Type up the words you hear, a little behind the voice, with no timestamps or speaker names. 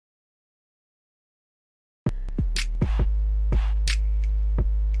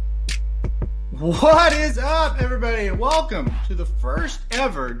What is up, everybody, and welcome to the first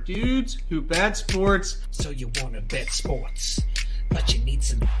ever Dudes Who Bet Sports. So you want to bet sports, but you need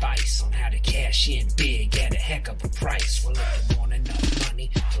some advice on how to cash in big at a heck of a price. Well, if you want enough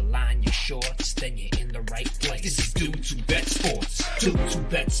money to line your shorts, then you're in the right place. This is Dudes Who Bet Sports. Dudes Who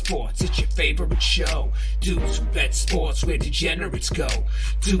Bet Sports, it's your favorite show. Dudes Who Bet Sports, where degenerates go.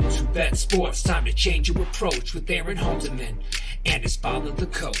 Dudes Who Bet Sports, time to change your approach with Aaron Halterman and his father, the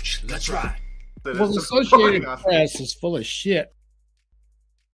coach. Let's ride. Well, the Associated Press is full of shit.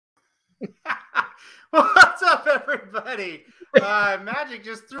 What's up, everybody? Magic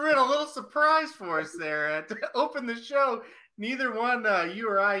just threw in a little surprise for us there to open the show. Neither one, you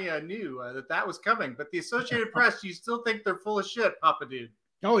or I, knew that was coming. But the Associated Press, you still think they're full of shit, Papa Dude?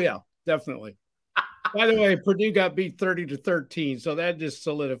 Oh, yeah, definitely. By the way, Purdue got beat 30-13, so that just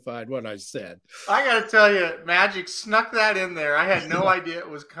solidified what I said. I got to tell you, Magic snuck that in there. I had no idea it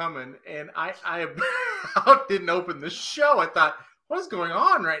was coming, and I about didn't open the show. I thought, what is going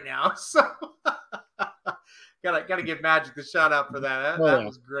on right now? So gotta give Magic the shout out for that. That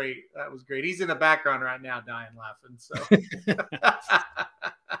was great. That was great. He's in the background right now, dying laughing. So,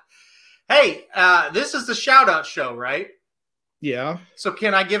 hey, this is the shout out show, right? Yeah. So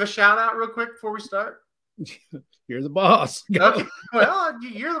can I give a shout out real quick before we start? You're the boss. Okay. Well,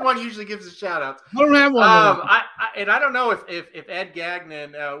 you're the one who usually gives the shout outs. I don't have one. I don't know if Ed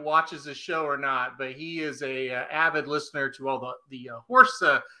Gagnon watches the show or not, but he is a avid listener to all the horse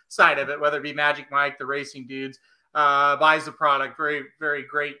side of it, whether it be Magic Mike, the racing dudes, buys the product. Very, very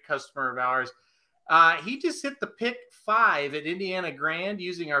great customer of ours. He just hit the pick 5 at Indiana Grand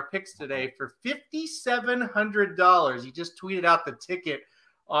using our picks today for $5,700. He just tweeted out the ticket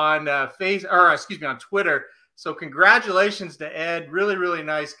on on Twitter. So congratulations to Ed. Really, really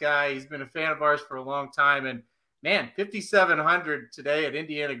nice guy. He's been a fan of ours for a long time. And man, $5,700 today at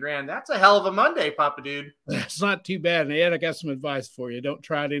Indiana Grand. That's a hell of a Monday, Papa Dude. That's not too bad. And Ed, I got some advice for you. Don't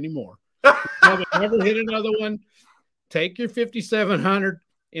try it anymore. Never hit another one. Take your $5,700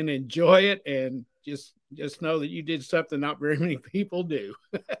 and enjoy it, and just know that you did something not very many people do.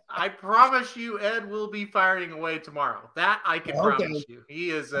 I promise you, Ed will be firing away tomorrow. That I can promise you.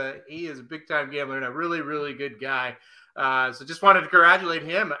 He is a big time gambler and a really, really good guy. So just wanted to congratulate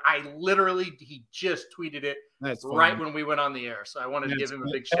him. He just tweeted it right when we went on the air. So I wanted to give him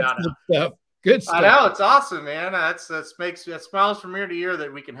a big shout out. Good stuff. I know, it's awesome, man. That smiles from ear to ear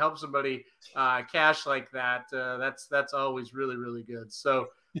that we can help somebody cash like that. That's always really, really good. So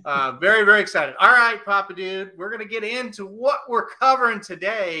very, very excited. All right, Papa Dude, we're going to get into what we're covering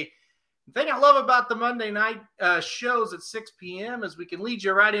today. The thing I love about the Monday night shows at 6 p.m. is we can lead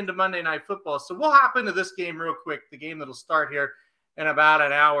you right into Monday Night Football. So we'll hop into this game real quick, the game that'll start here in about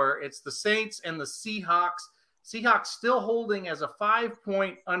an hour. It's the Saints and the Seahawks. Seahawks still holding as a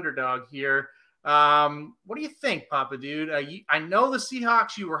 5-point underdog here. What do you think, Papa Dude? I know the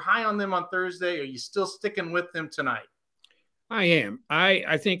Seahawks, you were high on them on Thursday. Are you still sticking with them tonight? I am.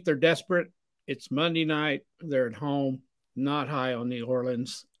 I think they're desperate. It's Monday night. They're at home, not high on New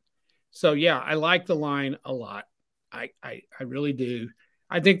Orleans. So, yeah, I like the line a lot. I really do.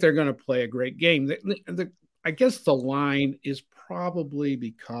 I think they're going to play a great game. I guess the line is probably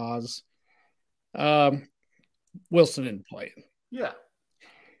because Wilson didn't play it. Yeah.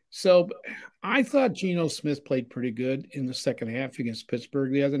 So I thought Geno Smith played pretty good in the second half against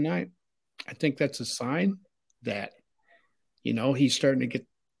Pittsburgh the other night. I think that's a sign that, he's starting to get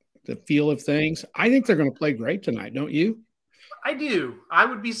the feel of things. I think they're going to play great tonight, don't you? I do. I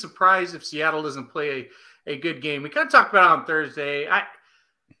would be surprised if Seattle doesn't play a good game. We kind of talked about it on Thursday. A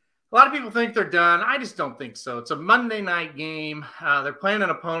lot of people think they're done. I just don't think so. It's a Monday night game. They're playing an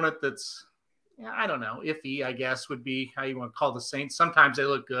opponent that's, I don't know, iffy, I guess, would be how you want to call the Saints. Sometimes they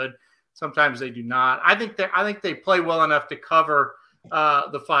look good. Sometimes they do not. I think they play well enough to cover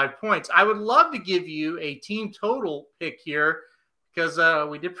the 5 points. I would love to give you a team total pick here because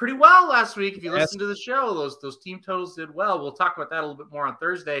we did pretty well last week. If you listen to the show, those team totals did well. We'll talk about that a little bit more on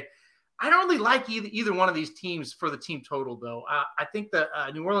Thursday. I don't really like either one of these teams for the team total, though. I think that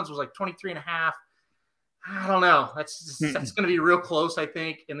New Orleans was like 23.5. I don't know. That's going to be real close, I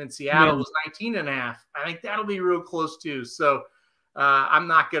think. And then Seattle was 19.5. I think that'll be real close too. So I'm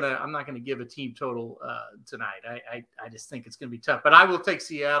not gonna give a team total tonight. I just think it's going to be tough. But I will take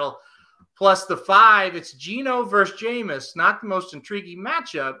Seattle plus the 5. It's Geno versus Jameis. Not the most intriguing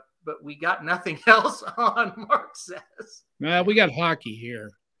matchup, but we got nothing else on. Mark says. We got hockey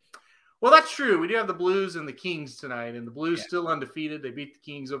here. Well, that's true. We do have the Blues and the Kings tonight, and the Blues still undefeated. They beat the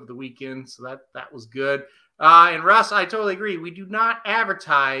Kings over the weekend, so that was good. And Russ, I totally agree. We do not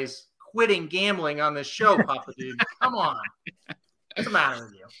advertise quitting gambling on this show, Papa Dude. Come on. What's the matter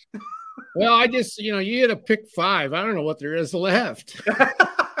with you? Well, I just, you had to pick 5. I don't know what there is left.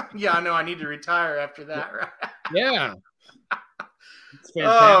 Yeah, I know. I need to retire after that, right? Yeah.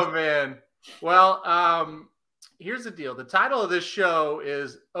 Oh, man. Well, here's the deal. The title of this show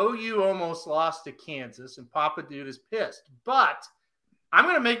is OU almost lost to Kansas, and Papa Dude is pissed. But I'm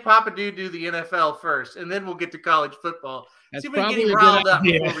going to make Papa Dude do the NFL first, and then we'll get to college football. That's see if we can get him riled up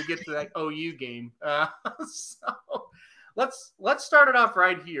before we get to that OU game. So let's start it off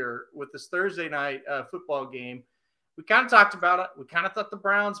right here with this Thursday night football game. We kind of talked about it. We kind of thought the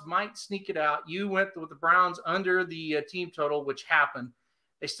Browns might sneak it out. You went with the Browns under the team total, which happened.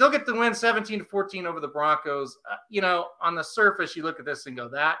 They still get the win 17-14 over the Broncos. On the surface, you look at this and go,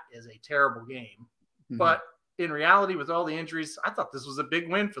 that is a terrible game. Mm-hmm. But in reality, with all the injuries, I thought this was a big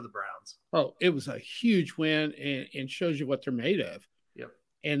win for the Browns. Oh, it was a huge win and shows you what they're made of. Yep.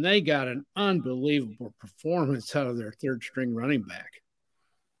 And they got an unbelievable performance out of their third string running back.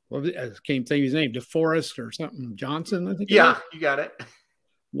 Well, I can't think of his name, DeForest or something, Johnson, I think. Yeah, you got it.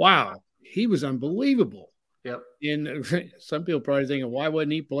 Wow. He was unbelievable. Yep. And some people probably thinking, why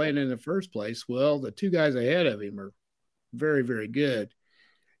wasn't he playing in the first place? Well, the 2 guys ahead of him are very, very good.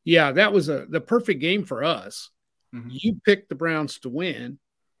 Yeah, that was the perfect game for us. Mm-hmm. You picked the Browns to win,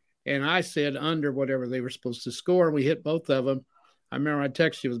 and I said under whatever they were supposed to score, and we hit both of them. I remember I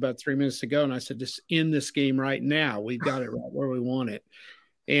texted you, it was about 3 minutes ago, and I said, just end this game right now. We've got it right where we want it.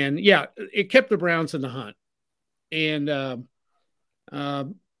 And, yeah, it kept the Browns in the hunt. And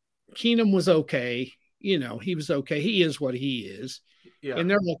Keenum was okay. He was okay. He is what he is. Yeah. And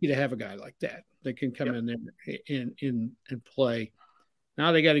they're lucky to have a guy like that can come in there and play.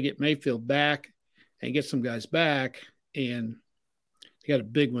 Now they got to get Mayfield back and get some guys back. And they got a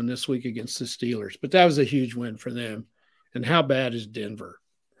big one this week against the Steelers. But that was a huge win for them. And how bad is Denver?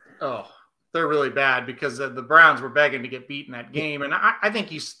 Oh, they're really bad because the Browns were begging to get beat in that game. And I think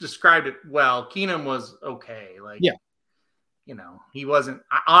he described it well. Keenum was okay. He wasn't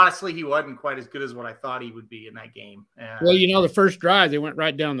 – honestly, he wasn't quite as good as what I thought he would be in that game. Well, the first drive, they went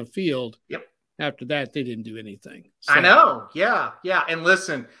right down the field. Yep. After that, they didn't do anything. So. I know. Yeah. Yeah. And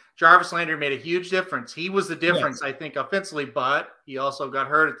listen, Jarvis Landry made a huge difference. He was the difference, yes. I think, offensively, but he also got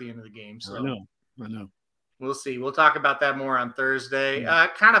hurt at the end of the game. So I know. We'll see. We'll talk about that more on Thursday.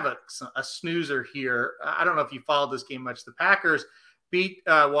 Kind of a snoozer here. I don't know if you followed this game much. The Packers beat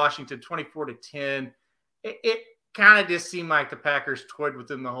Washington 24-10. It kind of just seemed like the Packers toyed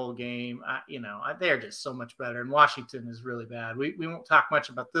within the whole game. They're just so much better, and Washington is really bad. We won't talk much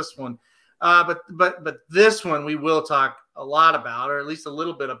about this one, but this one we will talk a lot about, or at least a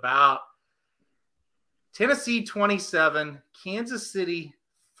little bit about. Tennessee 27, Kansas City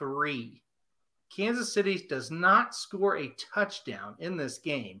 3. Kansas City does not score a touchdown in this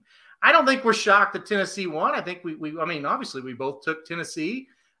game. I don't think we're shocked that Tennessee won. I think obviously we both took Tennessee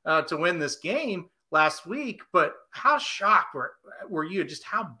to win this game last week, but how shocked were you just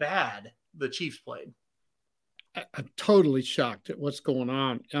how bad the Chiefs played? I'm totally shocked at what's going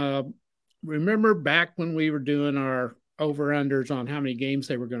on. Remember back when we were doing our over-unders on how many games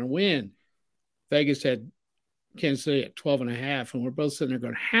they were going to win, Vegas had Kansas City at 12.5, and we're both sitting there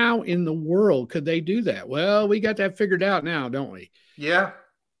going, how in the world could they do that? Well, we got that figured out now, don't we? Yeah.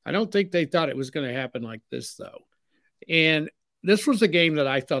 I don't think they thought it was going to happen like this, though. And this was a game that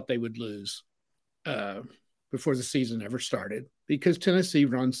I thought they would lose before the season ever started because Tennessee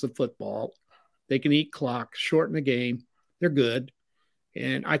runs the football. They can eat clock, shorten the game. They're good.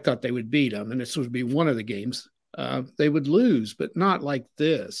 And I thought they would beat them, and this would be one of the games they would lose, but not like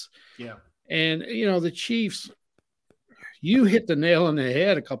this. Yeah. And, the Chiefs – you hit the nail on the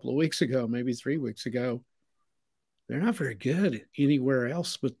head a couple of weeks ago, maybe 3 weeks ago. They're not very good anywhere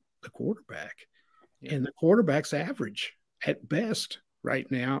else but the quarterback. Yeah. And the quarterback's average at best right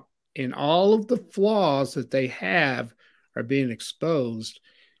now. And all of the flaws that they have are being exposed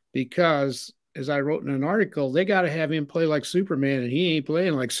because, as I wrote in an article, they got to have him play like Superman, and he ain't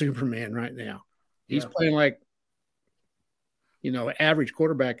playing like Superman right now. He's playing like, average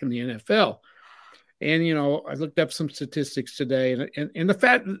quarterback in the NFL. And, I looked up some statistics today, and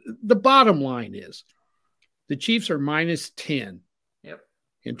the bottom line is the Chiefs are minus 10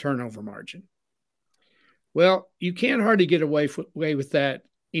 in turnover margin. Well, you can't hardly get away with that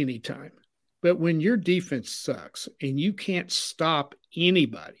anytime. But when your defense sucks and you can't stop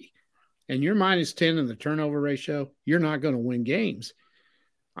anybody and you're minus 10 in the turnover ratio, you're not going to win games.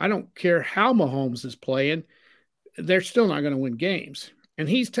 I don't care how Mahomes is playing. They're still not going to win games. And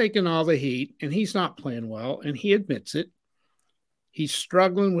he's taking all the heat, and he's not playing well, and he admits it. He's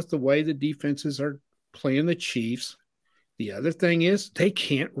struggling with the way the defenses are playing the Chiefs. The other thing is they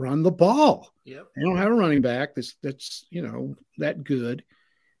can't run the ball. Yep. They don't have a running back that's that good.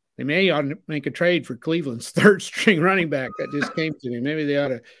 They may ought to make a trade for Cleveland's third string running back. That just came to me. Maybe they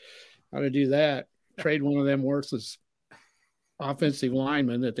ought to do that. Trade one of them worthless offensive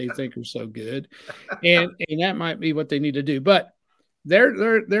linemen that they think are so good, and that might be what they need to do. But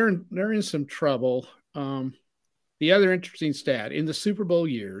they're in some trouble. The other interesting stat in the Super Bowl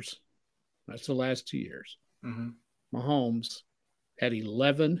years, that's the last 2 years, Mahomes had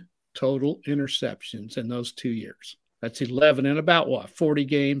 11 total interceptions in those 2 years. That's 11 in about 40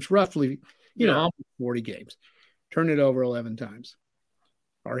 games, roughly, almost 40 games. Turn it over 11 times,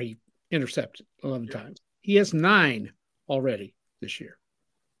 or he intercepted 11 times. He has 9 already this year.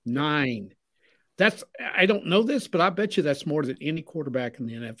 9. I don't know this, but I bet you that's more than any quarterback in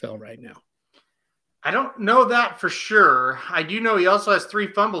the NFL right now. I don't know that for sure. I do know he also has 3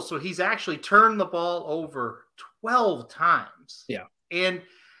 fumbles, so he's actually turned the ball over 12 times. Yeah. And,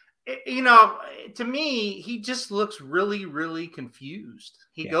 to me, he just looks really, really confused.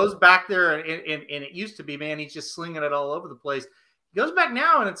 He goes back there, and it used to be, man, he's just slinging it all over the place. He goes back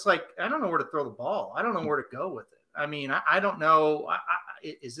now, and it's like, I don't know where to throw the ball. I don't know where to go with it. I mean, I don't know.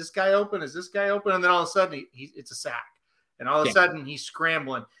 Is this guy open? Is this guy open? And then all of a sudden, it's a sack. And all of a sudden, he's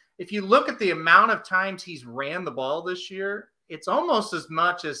scrambling. If you look at the amount of times he's ran the ball this year, it's almost as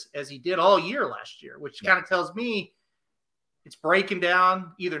much as he did all year last year, which kind of tells me it's breaking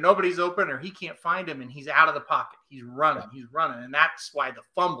down. Either nobody's open or he can't find him, and he's out of the pocket. He's running. And that's why the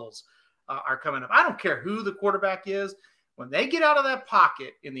fumbles are coming up. I don't care who the quarterback is. When they get out of that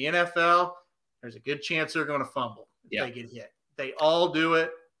pocket in the NFL, there's a good chance they're going to fumble if they get hit. They all do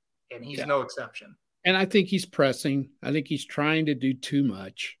it, and he's no exception. And I think he's pressing. I think he's trying to do too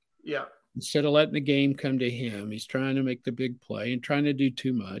much. Yeah. Instead of letting the game come to him, he's trying to make the big play and trying to do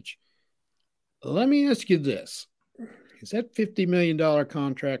too much. Let me ask you this. Is that $50 million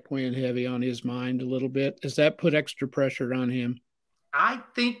contract weighing heavy on his mind a little bit? Does that put extra pressure on him? I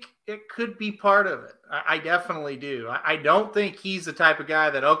think it could be part of it. I definitely do. I don't think he's the type of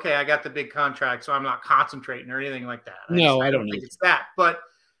guy that, okay, I got the big contract, so I'm not concentrating or anything like that. I don't think it's that. But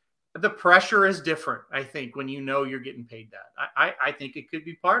the pressure is different, I think, when you know you're getting paid that. I think it could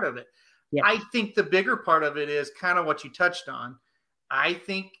be part of it. Yeah. I think the bigger part of it is kind of what you touched on. I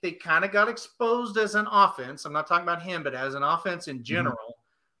think they kind of got exposed as an offense. I'm not talking about him, but as an offense in general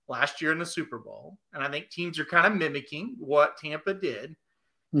last year in the Super Bowl. And I think teams are kind of mimicking what Tampa did.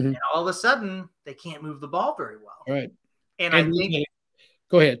 And all of a sudden, they can't move the ball very well. Right. And I think –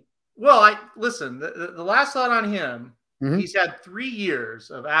 go ahead. Well, listen, the last thought on him, he's had 3 years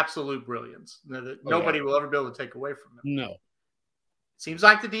of absolute brilliance that nobody will ever be able to take away from him. No. Seems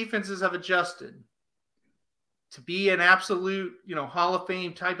like the defenses have adjusted. To be an absolute, Hall of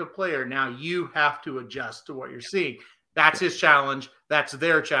Fame type of player, now you have to adjust to what you're seeing. That's his challenge. That's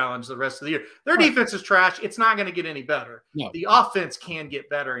their challenge the rest of the year. Their defense is trash. It's not going to get any better. No. The offense can get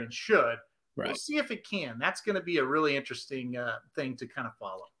better and should. Right. We'll see if it can. That's going to be a really interesting thing to kind of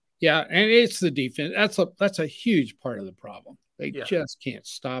follow. Yeah, and it's the defense. That's a huge part of the problem. They just can't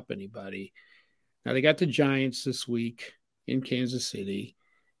stop anybody. Now, they got the Giants this week in Kansas City.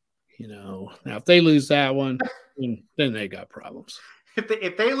 Now if they lose that one, then they got problems.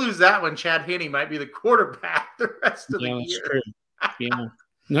 If they lose that one, Chad Henne might be the quarterback the rest of the year. That's true. Yeah.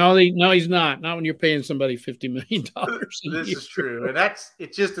 No, he's not. Not when you're paying somebody $50 million. This is true, and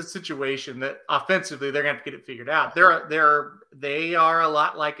it's just a situation that offensively they're going to have to get it figured out. They are a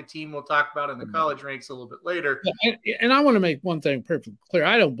lot like a team we'll talk about in the college ranks a little bit later. Yeah, and I want to make one thing perfectly clear.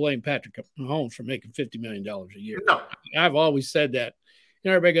 I don't blame Patrick Mahomes for making $50 million a year. No, I've always said that.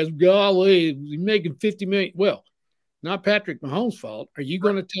 Everybody goes, golly, he's making $50 million. Well, not Patrick Mahomes' fault. Are you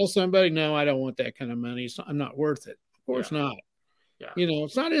going to tell somebody, no, I don't want that kind of money? I'm not worth it. Of course not. Yeah.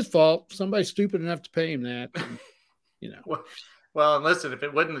 It's not his fault. Somebody's stupid enough to pay him that. And, Well, and listen, if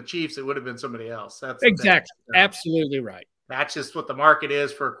it wasn't the Chiefs, it would have been somebody else. That's exactly. Absolutely right. That's just what the market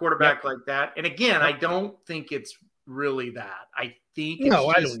is for a quarterback like that. And again, I don't think it's really that. I think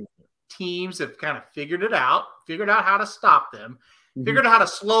teams have kind of figured out how to stop them, figured out how to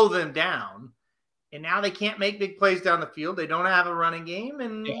slow them down. And now they can't make big plays down the field. They don't have a running game,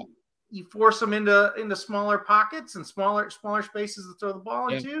 and you force them into smaller pockets and smaller spaces to throw the ball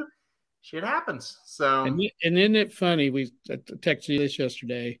into. Shit happens. So, and isn't it funny? We texted you this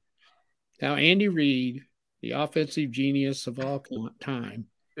yesterday. How Andy Reid, the offensive genius of all time,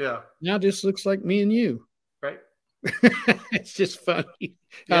 now just looks like me and you. Right. It's just funny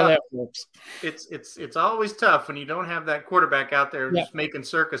how that works. It's always tough when you don't have that quarterback out there just making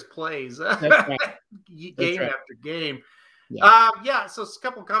circus plays game after game. So a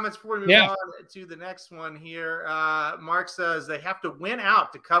couple comments before we move on to the next one here. Mark says they have to win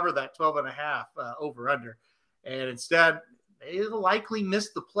out to cover that 12.5 over under, and instead they'll likely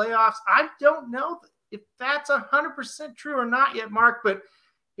miss the playoffs. I don't know if that's 100% true or not yet, Mark, but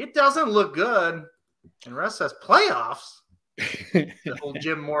it doesn't look good. And Russ says playoffs, the whole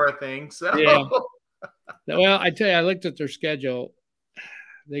Jim Mora thing. So, yeah. Well, I tell you, I looked at their schedule.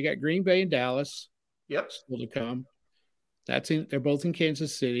 They got Green Bay and Dallas. Yep. Still to come. They're both in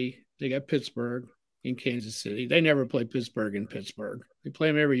Kansas City. They got Pittsburgh in Kansas City. They never play Pittsburgh in Pittsburgh. They play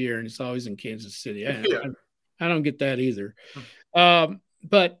them every year, and it's always in Kansas City. I don't get that either.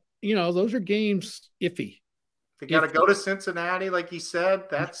 But, those are games iffy. They got to go to Cincinnati, like you said.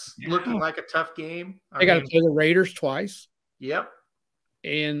 That's looking like a tough game. They got to play the Raiders twice. Yep.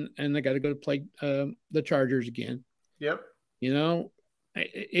 And they got to go to play the Chargers again. Yep.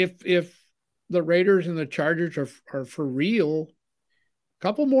 If the Raiders and the Chargers are for real, a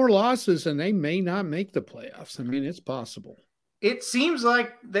couple more losses and they may not make the playoffs. I mean, it's possible. It seems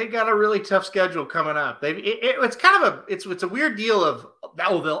like they got a really tough schedule coming up. It's kind of it's a weird deal of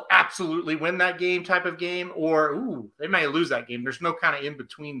they'll absolutely win that game type of game, or they may lose that game. There's no kind of in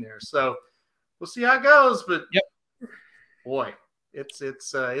between there. So we'll see how it goes. But boy,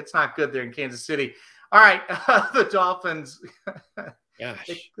 it's not good there in Kansas City. All right, the Dolphins.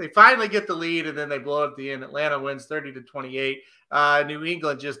 They finally get the lead, and then they blow it at the end. Atlanta wins 30-28. New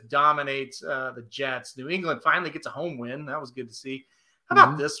England just dominates the Jets. New England finally gets a home win. That was good to see. How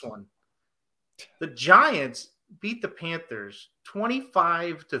about this one? The Giants beat the Panthers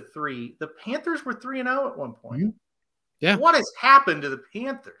 25-3. The Panthers were 3-0 at one point. Mm-hmm. Yeah. What has happened to the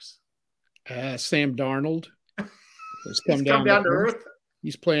Panthers? Sam Darnold has come down to earth.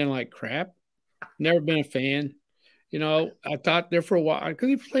 He's playing like crap. Never been a fan. I thought there for a while because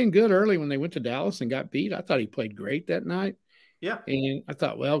he was playing good early when they went to Dallas and got beat. I thought he played great that night. Yeah. And I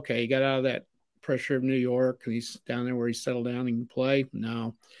thought, well, okay, he got out of that pressure of New York and he's down there where he settled down and can play.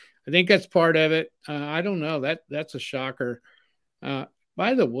 No, I think that's part of it. I don't know. That's a shocker.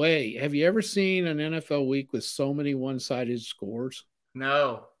 By the way, have you ever seen an NFL week with so many one-sided scores?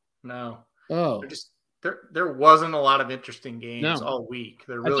 No. Oh, there wasn't a lot of interesting games all week.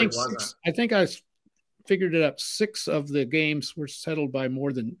 There really wasn't. I think I figured it up. 6 of the games were settled by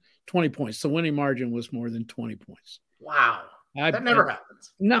more than 20 points. The winning margin was more than 20 points. Wow. That never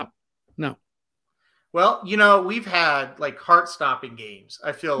happens. No. Well, we've had like heart-stopping games,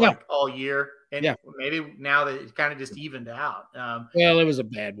 I feel like all year. And maybe now that it's kind of just evened out. Well, it was a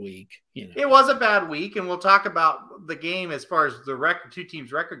bad week. It was a bad week. And we'll talk about the game as far as the record, 2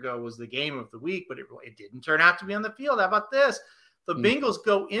 teams' record go was the game of the week, but it didn't turn out to be on the field. How about this? The Bengals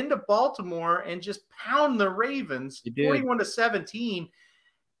go into Baltimore and just pound the Ravens 41-17.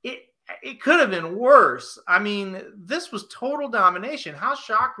 It could have been worse. I mean, this was total domination. How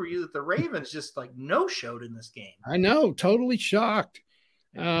shocked were you that the Ravens just no-showed in this game? I know, totally shocked.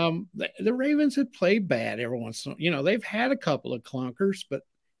 The Ravens had played bad every once in a while. They've had a couple of clunkers, but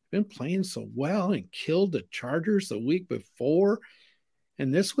been playing so well and killed the Chargers the week before.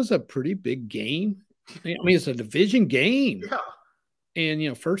 And this was a pretty big game. I mean, it's a division game. Yeah.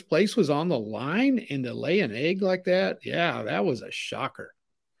 And, first place was on the line, and to lay an egg like that, that was a shocker.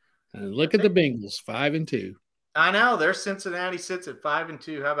 And look at the Bengals, 5-2. I know. Their Cincinnati sits at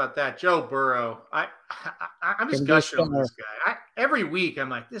 5-2. How about that? Joe Burrow. I'm just gushing on this guy. Every week, I'm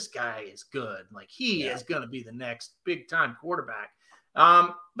like, this guy is good. Like, he is going to be the next big-time quarterback.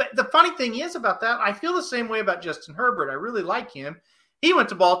 But the funny thing is about that, I feel the same way about Justin Herbert. I really like him. He went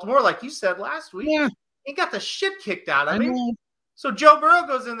to Baltimore, like you said last week. Yeah. He got the shit kicked out of him. So Joe Burrow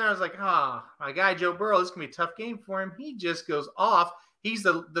goes in there. I was like, my guy Joe Burrow, this is going to be a tough game for him. He just goes off. He's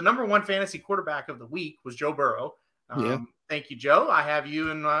the number 1 fantasy quarterback of the week was Joe Burrow. Thank you, Joe. I have you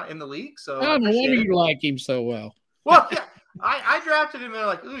in the league. So no wonder you like him so well. Well, yeah, I drafted him and they're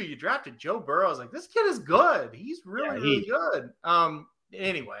like, ooh, you drafted Joe Burrow. I was like, this kid is good. He's really good.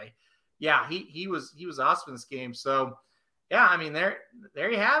 Anyway, he was awesome in this game. So I mean, there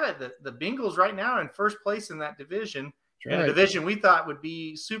you have it. The Bengals right now are in first place in that division. In a division we thought would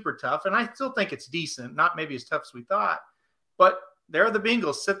be super tough, and I still think it's decent. Not maybe as tough as we thought, but there the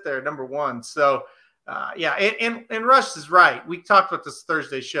Bengals sit there number 1. So, and Russ is right. We talked about this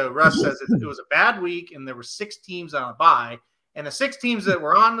Thursday show. Russ says it was a bad week, and there were 6 teams on a bye. And the 6 teams that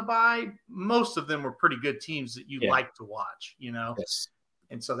were on the bye, most of them were pretty good teams that you like to watch, Yes.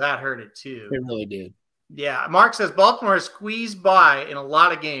 And so that hurt it too. It really did. Yeah. Mark says Baltimore has squeezed by in a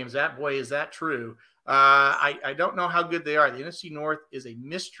lot of games. Is that true? I don't know how good they are. The NFC North is a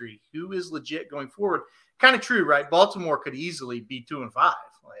mystery. Who is legit going forward? Kind of true, right? Baltimore could easily be 2-5.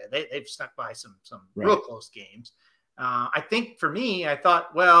 They've snuck by some real close games. I think for me, I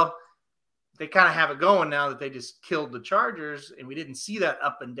thought, well, they kind of have it going now that they just killed the Chargers, and we didn't see that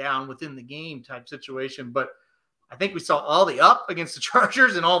up and down within the game type situation. But I think we saw all the up against the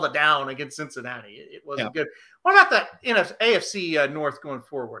Chargers and all the down against Cincinnati. It wasn't good. What about that AFC North going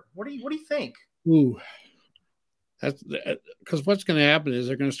forward? What do you think? Ooh, that's because what's going to happen is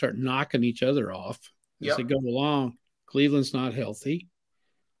they're going to start knocking each other off as they go along. Cleveland's not healthy,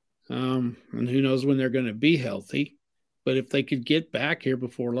 and who knows when they're going to be healthy. But if they could get back here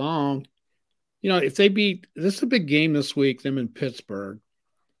before long, if they beat, this is a big game this week, them in Pittsburgh.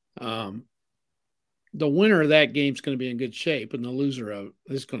 The winner of that game is going to be in good shape, and the loser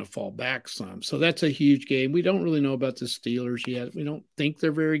is going to fall back some. So that's a huge game. We don't really know about the Steelers yet. We don't think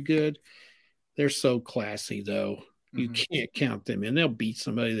they're very good. They're so classy, though. You can't count them in. They'll beat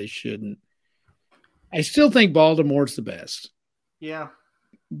somebody they shouldn't. I still think Baltimore's the best. Yeah.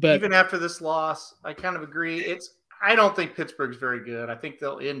 But even after this loss, I kind of agree. I don't think Pittsburgh's very good. I think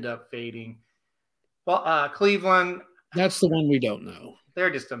they'll end up fading. Well, Cleveland. That's the one we don't know. They're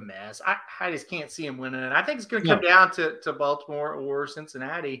just a mess. I just can't see them winning it. I think it's going to come down to Baltimore or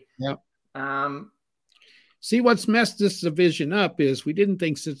Cincinnati. Yep. See, what's messed this division up is we didn't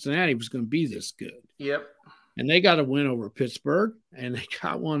think Cincinnati was going to be this good. Yep. And they got a win over Pittsburgh, and they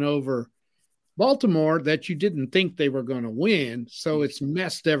got one over Baltimore that you didn't think they were going to win. So it's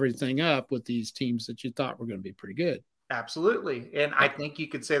messed everything up with these teams that you thought were going to be pretty good. Absolutely. And I think you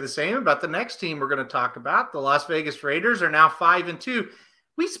could say the same about the next team we're going to talk about. The Las Vegas Raiders are now 5-2.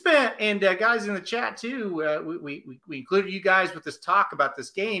 We spent, and guys in the chat too, we included you guys with this talk about this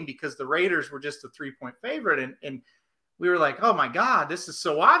game because the Raiders were just a 3-point favorite. And we were like, oh my God, this is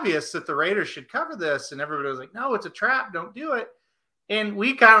so obvious that the Raiders should cover this. And everybody was like, no, it's a trap. Don't do it. And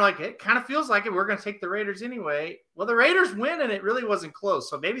we kind of like, it kind of feels like it. We're going to take the Raiders anyway. Well, the Raiders win and it really wasn't close.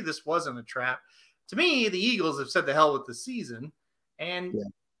 So maybe this wasn't a trap. To me, the Eagles have said the hell with the season. And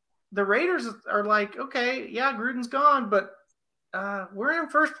the Raiders are like, okay, yeah, Gruden's gone, but we're in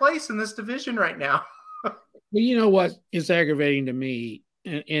first place in this division right now. Well, you know what is aggravating to me?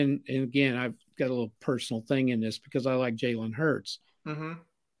 And again, I've got a little personal thing in this because I like Jalen Hurts. Mm-hmm.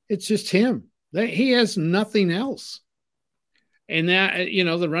 It's just him. He has nothing else. And that,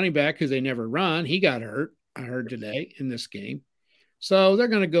 the running back who they never run, he got hurt, I heard today in this game. So they're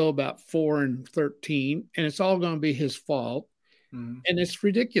going to go about 4-13, and it's all going to be his fault. Mm-hmm. And it's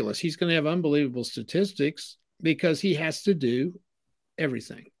ridiculous. He's going to have unbelievable statistics because he has to do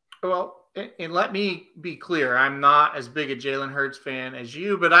everything. Well, and let me be clear. I'm not as big a Jalen Hurts fan as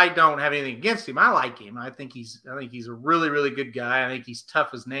you, but I don't have anything against him. I like him. I think he's a really, really good guy. I think he's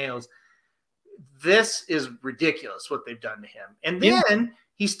tough as nails. This is ridiculous what they've done to him. And then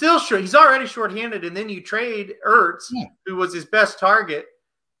he's still short. He's already shorthanded. And then you trade Ertz, who was his best target.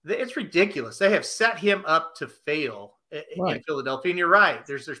 It's ridiculous. They have set him up to fail in Philadelphia. And you're right.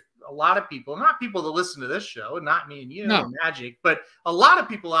 There's a lot of people, not people that listen to this show, not me and you, or Magic, but a lot of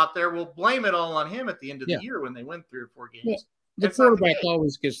people out there will blame it all on him at the end of the year when they win 3 or 4 games. Well, the quarterback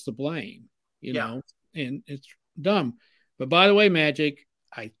always gets the blame, you know, and it's dumb. But by the way, Magic,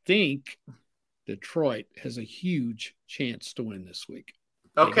 I think Detroit has a huge chance to win this week.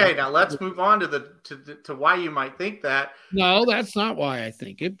 Okay, now let's move on to why you might think that. No, that's not why I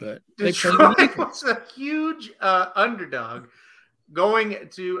think it, but Detroit was a huge underdog going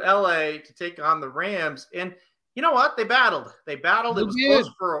to LA to take on the Rams. And you know what? They battled. It was close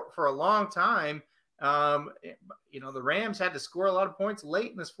for a long time. The Rams had to score a lot of points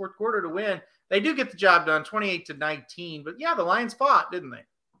late in this fourth quarter to win. They do get the job done, 28-19. But yeah, the Lions fought, didn't they?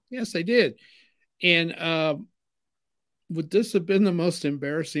 Yes, they did. And would this have been the most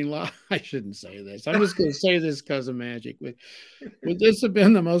embarrassing loss? I shouldn't say this. I'm just going to say this because of Magic. Would this have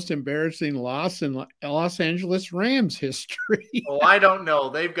been the most embarrassing loss in Los Angeles Rams history? Oh, I don't know.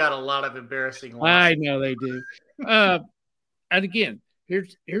 They've got a lot of embarrassing losses. I know they do. And again,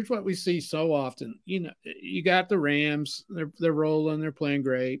 here's what we see so often. You got the Rams. They're rolling. They're playing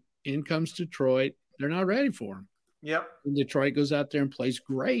great. In comes Detroit. They're not ready for them. Yep. And Detroit goes out there and plays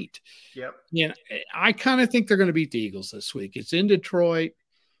great. Yep. Yeah, I kind of think they're going to beat the Eagles this week. It's in Detroit.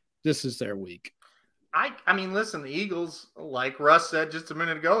 This is their week. I mean, listen, the Eagles, like Russ said just a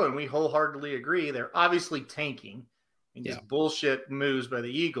minute ago, and we wholeheartedly agree, they're obviously tanking and just bullshit moves by the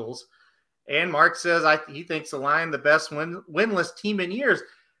Eagles. And Mark says he thinks the Lions the best winless team in years.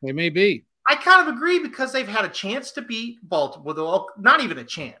 They may be. I kind of agree because they've had a chance to beat Baltimore. Well, not even a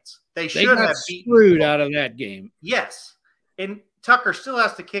chance. They should have beaten screwed out of that game. Yes. And Tucker still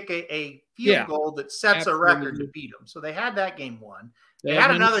has to kick a field goal that sets a record to beat them. So they had that game won. They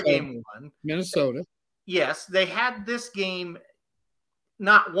had another game won. Minnesota. Yes. They had this game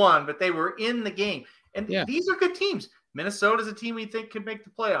not won, but they were in the game. And these are good teams. Minnesota's a team we think could make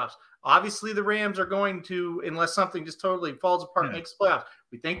the playoffs. Obviously, the Rams are going to, unless something just totally falls apart and makes the playoffs.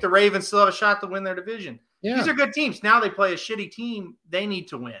 We think the Ravens still have a shot to win their division. Yeah. These are good teams. Now they play a shitty team. They need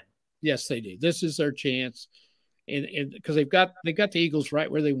to win. Yes, they do. This is their chance. And because they've got the Eagles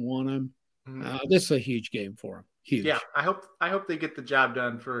right where they want them. This is a huge game for them. Huge. Yeah, I hope they get the job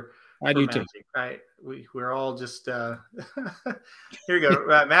done for do Magic. too. We're all just here we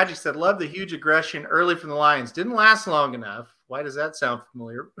go. Magic said, "Love the huge aggression early from the Lions. Didn't last long enough. Why does that sound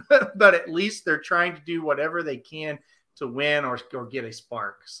familiar? But at least they're trying to do whatever they can to win or get a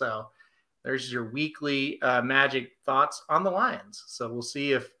spark." So there's your weekly Magic thoughts on the Lions. So we'll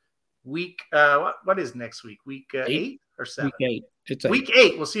see if week what is next week? Week 8 or 7? Week 8. It's week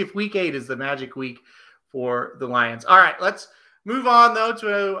 8. We'll see if week 8 is the Magic week for the Lions. All right, let's move on though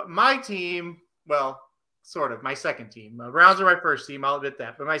to my team. Well, sort of my second team. Browns are my first team. I'll admit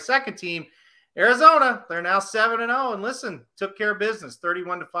that. But my second team, Arizona, they're now 7-0. And listen, took care of business,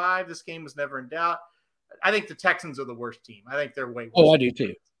 31-5. This game was never in doubt. I think the Texans are the worst team. I think they're way worse. Oh, I do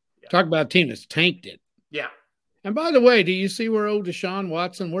too. Yeah. Talk about a team that's tanked it. Yeah. And by the way, do you see where old Deshaun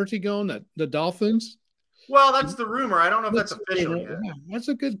Watson, where's he going? The Dolphins? Well, that's the rumor. I don't know if that's official yet. Yeah, that's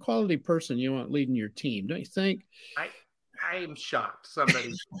a good quality person you want leading your team, don't you think? I am shocked.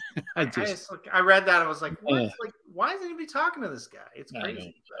 Somebody, I read that and was like, what? Why is anybody talking to this guy? It's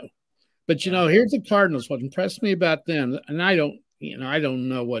crazy. But here's the Cardinals. What impressed me about them, and I don't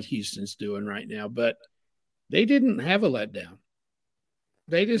know what Houston's doing right now, but they didn't have a letdown.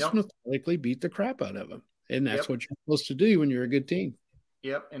 They just methodically beat the crap out of them. And that's what you're supposed to do when you're a good team.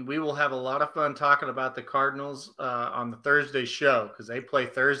 Yep, and we will have a lot of fun talking about the Cardinals on the Thursday show because they play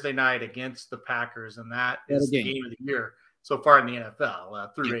Thursday night against the Packers, and that is the game of the year so far in the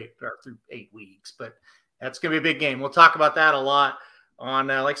NFL through 8 weeks. But that's going to be a big game. We'll talk about that a lot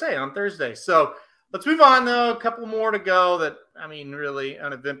on, on Thursday. So let's move on, though. A couple more to go really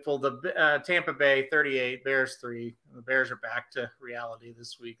uneventful. The Tampa Bay 38, Bears 3. The Bears are back to reality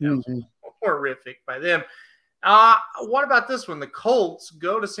this week. That was horrific by them. What about this one? The Colts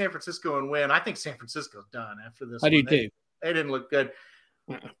go to San Francisco and win. I think San Francisco's done after this. I do too. They didn't look good.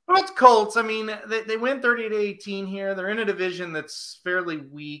 But it's Colts. I mean, they win 30-18 here. They're in a division that's fairly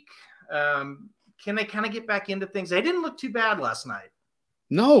weak. Can they kind of get back into things? They didn't look too bad last night.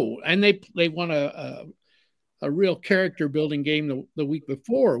 No, and they won a real character building game the week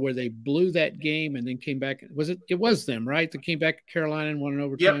before where they blew that game and then came back. It was them, right? They came back to Carolina and won an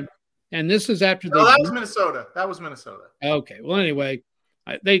overtime. Yep. And this is after that was Minnesota. That was Minnesota. Okay. Well, anyway,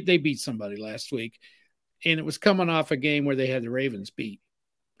 they beat somebody last week, and it was coming off a game where they had the Ravens beat.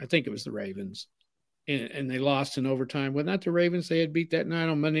 I think it was the Ravens, and they lost in overtime. Wasn't that the Ravens they had beat that night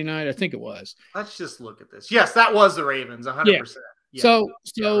on Monday night? I think it was. Let's just look at this. Yes, that was the Ravens, 100%. Yeah. So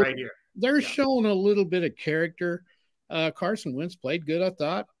right here. They're showing a little bit of character. Carson Wentz played good, I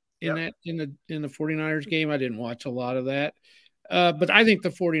thought, in the 49ers game. I didn't watch a lot of that. But I think the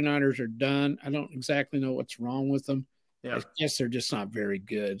 49ers are done. I don't exactly know what's wrong with them. Yeah. I guess they're just not very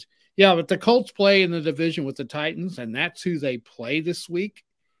good. Yeah, but the Colts play in the division with the Titans, and that's who they play this week.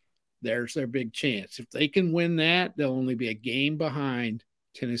 There's their big chance. If they can win that, they'll only be a game behind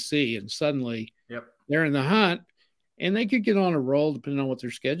Tennessee, and suddenly they're in the hunt, and they could get on a roll depending on what their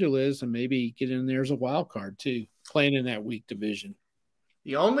schedule is and maybe get in there as a wild card too, playing in that weak division.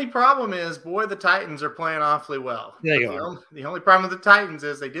 The only problem is, the Titans are playing awfully well. They are. The only problem with the Titans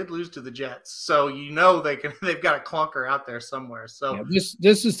is they did lose to the Jets, so they've got a clunker out there somewhere. So this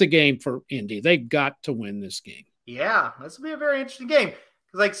is the game for Indy. They've got to win this game. Yeah, this will be a very interesting game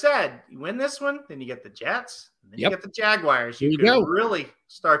because, like I said, you win this one, then you get the Jets, and then you get the Jaguars. You can really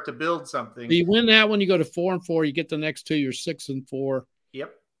start to build something. So you win that one, you go to 4-4. You get the next two, you're 6-4.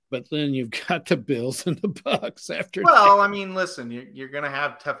 Yep. But then you've got the Bills and the Bucks after. Well, that. I mean, listen, you're going to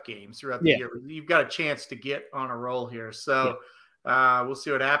have tough games throughout the year. You've got a chance to get on a roll here. So we'll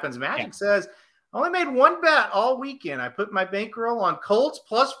see what happens. Magic says, I only made one bet all weekend. I put my bankroll on Colts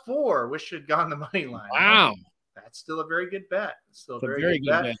 +4. Wish it had gone the money line. Wow. That's still a very good bet. It's still a very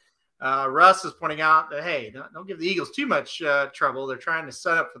good bet. Russ is pointing out that, hey, don't give the Eagles too much trouble. They're trying to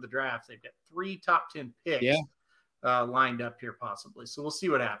set up for the draft. They've got 3 top 10 picks. Yeah. Lined up here possibly. So we'll see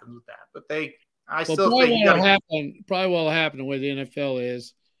what happens with that. But probably what'll happen the way the NFL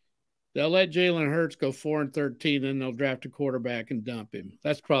is they'll let Jalen Hurts go 4-13, then they'll draft a quarterback and dump him.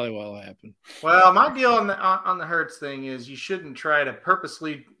 That's probably what'll happen. Well, my deal on the Hurts thing is you shouldn't try to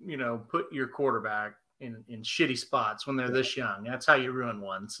purposely, put your quarterback in shitty spots when they're this young. That's how you ruin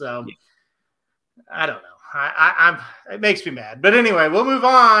one. So I don't know. It makes me mad. But anyway, we'll move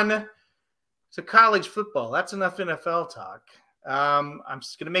on to college football. That's enough NFL talk. I'm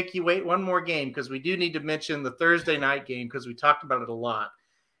just going to make you wait one more game because we do need to mention the Thursday night game because we talked about it a lot.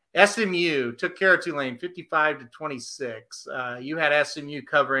 SMU took care of Tulane 55-26. You had SMU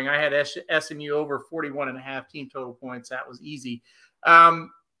covering. I had SMU over 41.5 team total points. That was easy.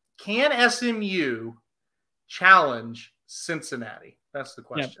 Can SMU challenge Cincinnati? That's the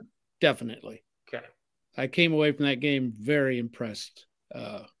question. Yep, definitely. Okay. I came away from that game very impressed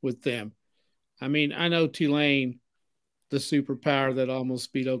with them. I mean, I know Tulane, the superpower that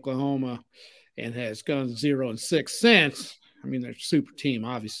almost beat Oklahoma and has gone 0-6 since. I mean, they're a super team,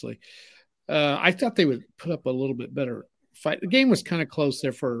 obviously. I thought they would put up a little bit better fight. The game was kind of close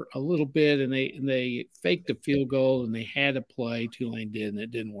there for a little bit, and they faked a field goal, and they had to play. Tulane did, and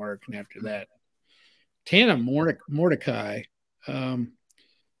it didn't work. And after that, Tana Mordecai,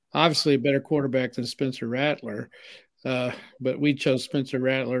 obviously a better quarterback than Spencer Rattler, but we chose Spencer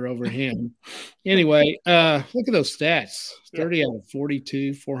Rattler over him. Anyway, look at those stats. 30 out of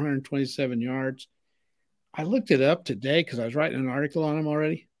 42, 427 yards. I looked it up today because I was writing an article on him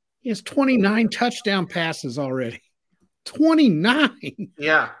already. He has 29 touchdown passes already. 29.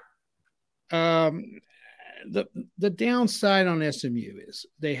 Yeah. The downside on SMU is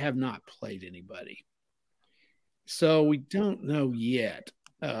they have not played anybody. So we don't know yet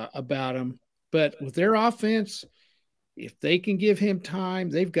about them. But with their offense, if they can give him time,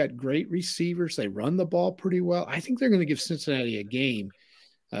 they've got great receivers. They run the ball pretty well. I think they're going to give Cincinnati a game.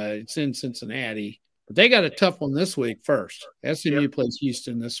 It's in Cincinnati. But they got a tough one this week first. SMU plays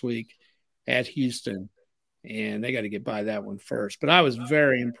Houston this week at Houston, and they got to get by that one first. But I was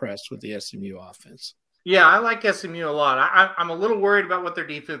very impressed with the SMU offense. Yeah, I like SMU a lot. I'm a little worried about what their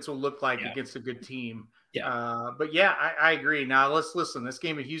defense will look like against a good team. Yeah. But yeah, I agree. Now let's listen. This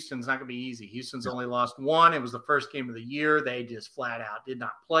game of Houston's not going to be easy. Houston's only lost one. It was the first game of the year. They just flat out did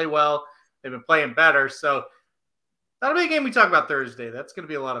not play well. They've been playing better. So that'll be a game we talk about Thursday. That's going to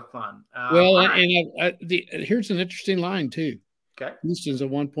be a lot of fun. Here's an interesting line too. Okay. Houston's a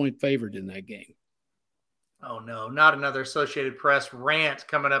 1-point favorite in that game. Oh no, not another Associated Press rant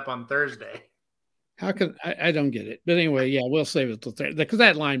coming up on Thursday. How can I don't get it. But anyway, yeah, we'll save it till Thursday because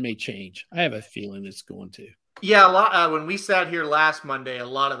that line may change. I have a feeling it's going to. Yeah, a lot. When we sat here last Monday, a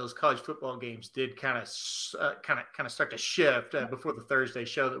lot of those college football games did kind of start to shift before the Thursday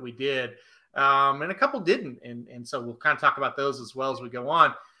show that we did. And a couple didn't. And so we'll kind of talk about those as well as we go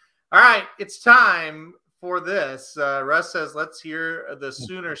on. All right, it's time for this. Russ says, let's hear the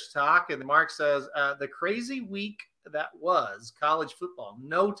Sooners talk. And Mark says, the crazy week that was college football.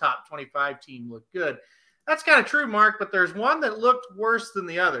 No top 25 team looked good. That's kind of true, Mark, but there's one that looked worse than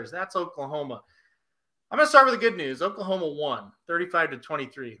the others. That's Oklahoma. I'm going to start with the good news. Oklahoma won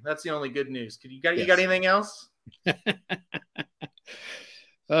 35-23. That's the only good news. You got anything else?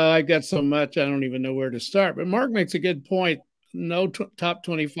 I got so much, I don't even know where to start. But Mark makes a good point. No top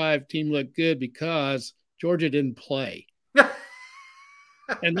 25 team looked good because Georgia didn't play.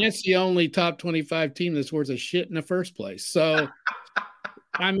 And that's the only top 25 team that's worth a shit in the first place. So,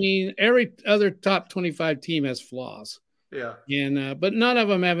 I mean, every other top 25 team has flaws. Yeah. And but none of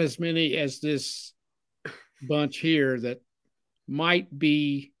them have as many as this bunch here that might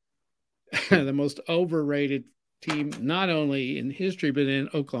be the most overrated team, not only in history, but in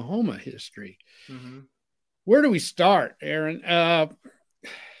Oklahoma history. Mm-hmm. Where do we start, Aaron? I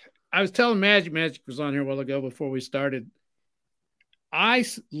was telling Magic was on here a while ago before we started. I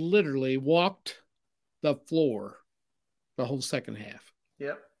literally walked the floor the whole second half.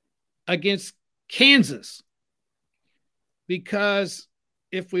 Yep. Against Kansas. Because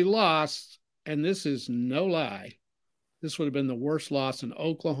if we lost, and this is no lie, this would have been the worst loss in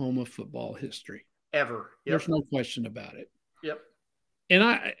Oklahoma football history. Ever. Yep. There's no question about it. Yep. And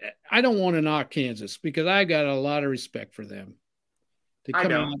I don't want to knock Kansas because I got a lot of respect for them. To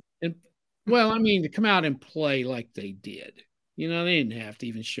come out and to come out and play like they did. You know, they didn't have to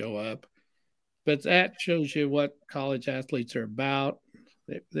even show up. But that shows you what college athletes are about.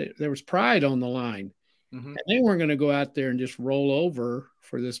 There was pride on the line. Mm-hmm. And they weren't going to go out there and just roll over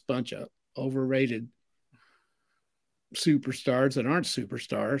for this bunch of overrated superstars that aren't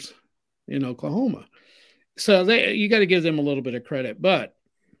superstars in Oklahoma. So you got to give them a little bit of credit. But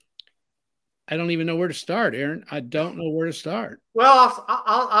I don't even know where to start, Aaron. I don't know where to start. Well,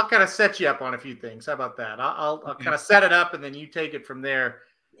 I'll kind of set you up on a few things. How about that? I'll kind of set it up, and then you take it from there.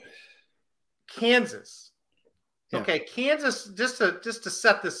 Kansas. Yeah. Okay, Kansas, just to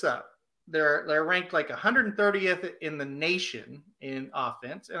set this up, they're ranked like 130th in the nation in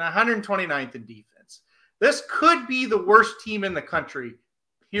offense and 129th in defense. This could be the worst team in the country,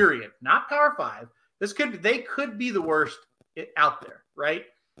 period. Not Power 5. They could be the worst out there, right?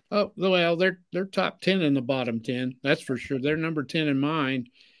 Oh, well, they're top 10 in the bottom 10. That's for sure. They're number 10 in mine.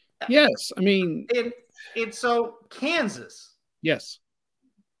 Yes. I mean, and so Kansas. Yes.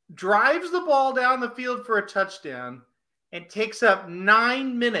 drives the ball down the field for a touchdown, and takes up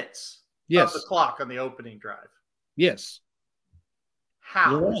 9 minutes of the clock on the opening drive. Yes.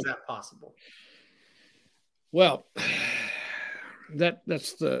 How is that possible? Well,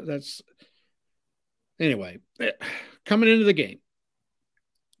 anyway, coming into the game,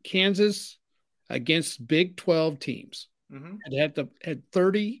 Kansas against Big 12 teams had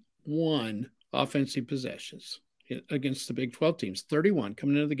 31 offensive possessions against the Big 12 teams, 31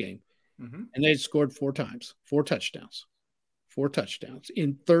 coming into the game. And they had scored 4 times, 4 touchdowns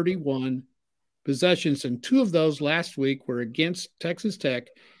in 31 possessions. And 2 of those last week were against Texas Tech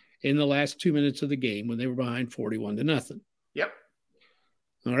in the last 2 minutes of the game when they were behind 41-0. Yep.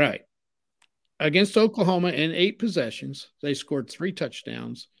 All right. Against Oklahoma in 8 possessions, they scored 3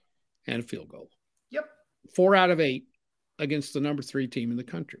 touchdowns and a field goal. Yep. 4 out of 8 against the number 3 team in the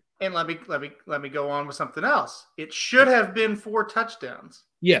country. And let me go on with something else. It should have been 4 touchdowns.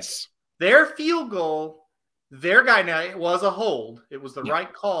 Yes. Their field goal, their guy, now it was a hold. It was the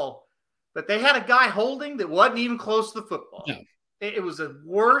right call. But they had a guy holding that wasn't even close to the football. No. It was the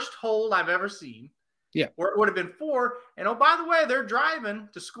worst hold I've ever seen. Yeah. Or it would have been 4. And, oh, by the way, they're driving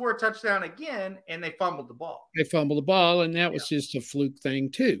to score a touchdown again, and they fumbled the ball. They fumbled the ball, and that was just a fluke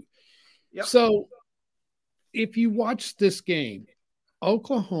thing too. Yep. So if you watch this game,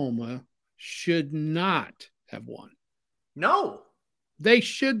 Oklahoma should not have won. No. They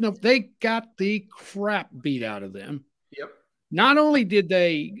shouldn't have. They got the crap beat out of them. Yep. Not only did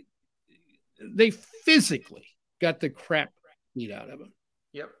they physically got the crap beat out of them.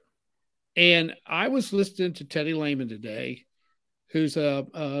 Yep. And I was listening to Teddy Lehman today, who's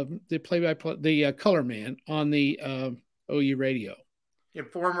the play-by-play, the color man on the OU radio. And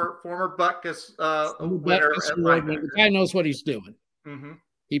former Butkus winner. The guy knows what he's doing. Mm-hmm.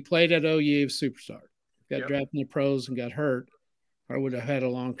 He played at OU, superstar. Got drafted in the pros and got hurt, or would have had a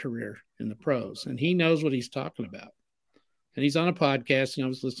long career in the pros. And he knows what he's talking about. And he's on a podcast, and I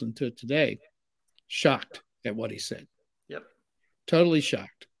was listening to it today. Shocked at what he said. Yep. Totally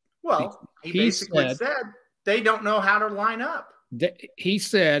shocked. Well, he basically said they don't know how to line up. He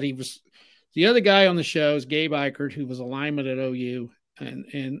said the other guy on the show is Gabe Eichert, who was a lineman at OU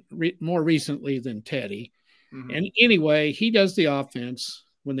and more recently than Teddy. Mm-hmm. And anyway, he does the offense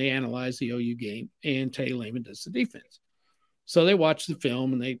when they analyze the OU game, and Teddy Lehman does the defense. So they watch the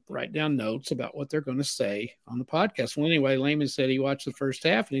film and they write down notes about what they're going to say on the podcast. Well, anyway, Lehman said he watched the first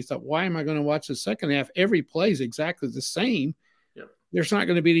half and he thought, why am I going to watch the second half? Every play is exactly the same. Yep. There's not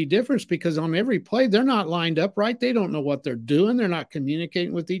going to be any difference because on every play, they're not lined up right. They don't know what they're doing. They're not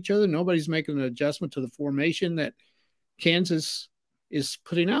communicating with each other. Nobody's making an adjustment to the formation that Kansas is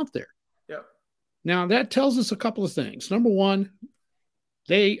putting out there. Yep. Now, that tells us a couple of things. Number one,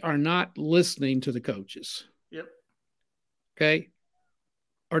 they are not listening to the coaches. Yep. Okay.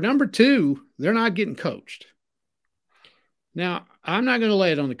 Or number two, they're not getting coached. Now, I'm not going to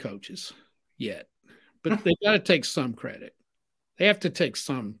lay it on the coaches yet, but they got to take some credit. They have to take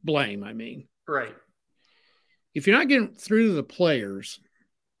some blame, I mean. Right. If you're not getting through to the players,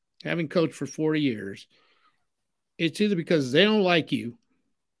 having coached for 40 years, it's either because they don't like you,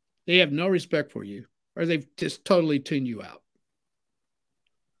 they have no respect for you, or they've just totally tuned you out.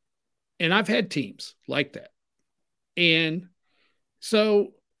 And I've had teams like that. And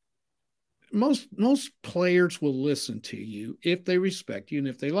so most players will listen to you if they respect you and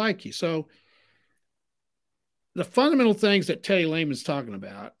if they like you. So the fundamental things that Teddy Lehman's talking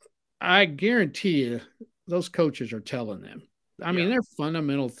about, I guarantee you those coaches are telling them. I mean, they're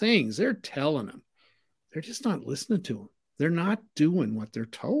fundamental things. They're telling them. They're just not listening to them. They're not doing what they're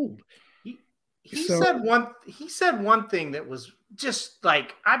told. He said one thing that was just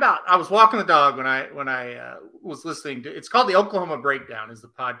like I was walking the dog when I was listening to. It's called the Oklahoma Breakdown is the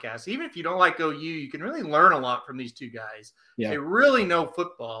podcast. Even if you don't like OU, you can really learn a lot from these two guys. Yeah. They really know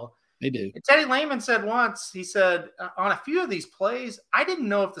football. They do. And Teddy Lehman said once, he said, on a few of these plays, I didn't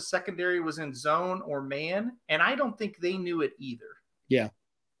know if the secondary was in zone or man, and I don't think they knew it either. Yeah.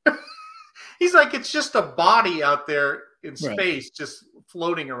 He's like, it's just a body out there in space just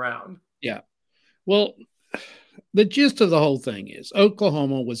floating around. Yeah. Well, the gist of the whole thing is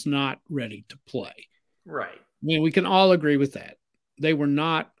Oklahoma was not ready to play. Right. I mean, we can all agree with that. They were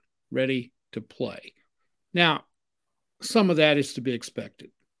not ready to play. Now, some of that is to be expected.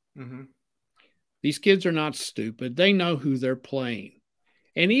 Mm-hmm. These kids are not stupid. They know who they're playing.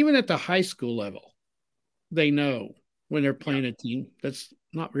 And even at the high school level, they know when they're playing a team that's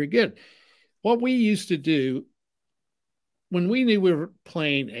not very good. What we used to do when we knew we were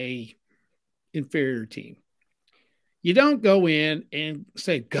playing a inferior team, you don't go in and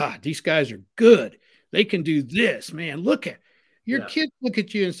say, God, these guys are good. They can do this, man. Look at, Your kids look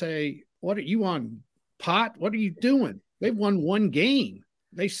at you and say, what are you on pot? What are you doing? They've won one game.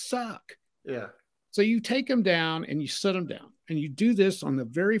 They suck. Yeah. So you take them down and you sit them down. And you do this on the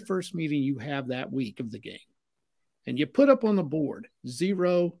very first meeting you have that week of the game. And you put up on the board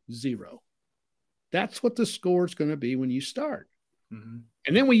 0-0. That's what the score is going to be when you start. Mm-hmm.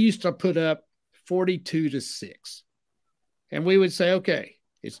 And then we used to put up 42-6. And we would say, okay,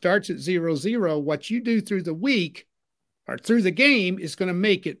 it starts at 0-0. What you do through the week or through the game is going to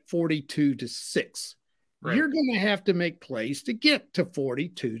make it 42-6. Right. You're going to have to make plays to get to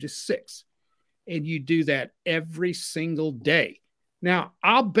 42-6. And you do that every single day. Now,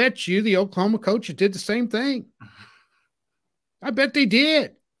 I'll bet you the Oklahoma coaches did the same thing. I bet they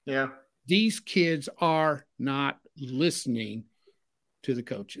did. Yeah. These kids are not listening to the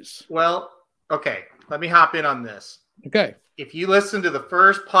coaches. Well, okay. Let me hop in on this. Okay. If you listen to the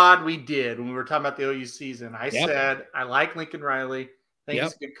first pod we did when we were talking about the OU season, I said I like Lincoln Riley. I think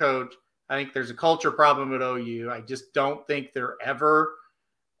he's a good coach. I think there's a culture problem at OU. I just don't think they're ever,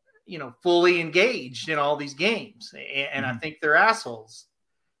 fully engaged in all these games. And I think they're assholes.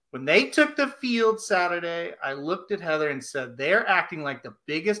 When they took the field Saturday, I looked at Heather and said, they're acting like the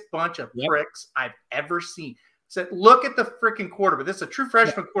biggest bunch of pricks I've ever seen. I said, look at the freaking quarterback. This is a true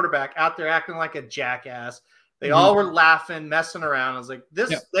freshman quarterback out there acting like a jackass. They all were laughing, messing around. I was like,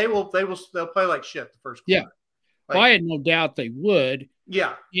 they'll play like shit the first quarter. Yeah. Well, I had no doubt they would.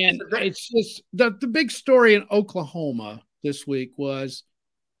 Yeah. And it's just the big story in Oklahoma this week was,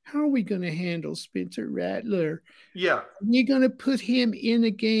 how are we going to handle Spencer Rattler? Yeah. Are we going to put him in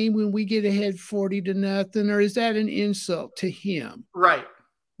a game when we get ahead 40-0, or is that an insult to him? Right.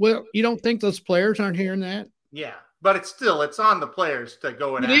 Well, you don't think those players aren't hearing that? Yeah. But it's on the players to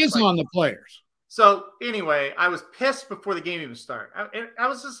go and act. It is on the players. So anyway, I was pissed before the game even started. I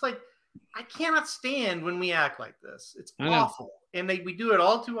was just like, I cannot stand when we act like this. It's awful. And we do it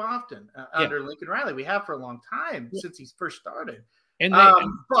all too often under Lincoln Riley. We have for a long time since he's first started. And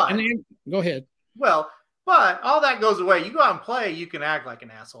go ahead. Well, but all that goes away. You go out and play, you can act like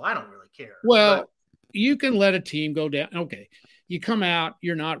an asshole. I don't really care. Well, you can let a team go down. Okay. You come out,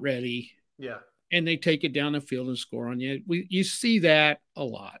 you're not ready. Yeah. And they take it down the field and score on you. You see that a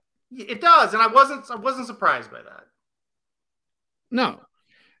lot. It does. And I wasn't surprised by that. No.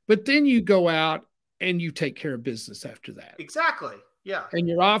 But then you go out and you take care of business after that. Exactly. Yeah. And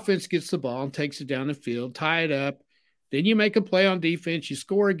your offense gets the ball and takes it down the field, tie it up. Then you make a play on defense, you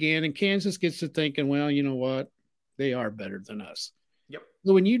score again, and Kansas gets to thinking, well, you know what? They are better than us. Yep.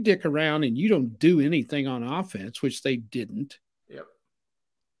 So when you dick around and you don't do anything on offense, which they didn't. Yep.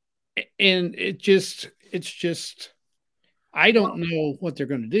 And it's just, I don't know what they're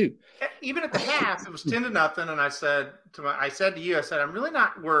going to do. Even at the half, it was 10-0, and I said to you, I'm really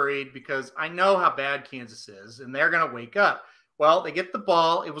not worried because I know how bad Kansas is, and they're going to wake up. Well, they get the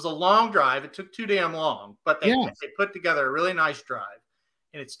ball. It was a long drive. It took too damn long, but they put together a really nice drive,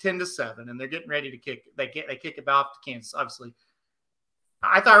 and it's 10-7, and they're getting ready to kick. They kick it off to Kansas. Obviously,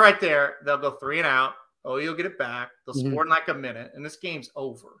 I thought right there they'll go 3 and out. Oh, you'll get it back. They'll score in like a minute, and this game's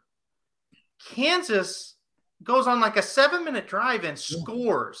over. Kansas goes on like a 7-minute drive and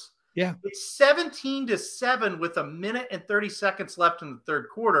scores. Yeah, it's 17-7 with a minute and 30 seconds left in the third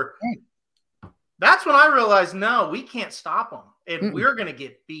quarter. Right. That's when I realized, no, we can't stop them, and we're going to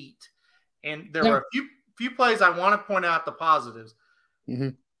get beat. And there were a few plays I want to point out the positives.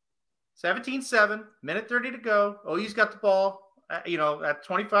 17-7, minute 30 to go. OU's got the ball, at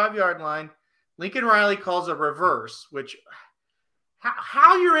 25-yard line. Lincoln Riley calls a reverse, which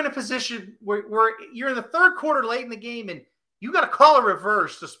how you're in a position where you're in the third quarter late in the game, and you got to call a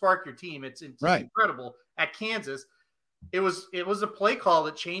reverse to spark your team. It's incredible. At Kansas, it was a play call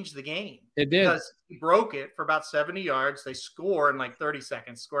that changed the game. It did. Because he broke it for about 70 yards. They score in like 30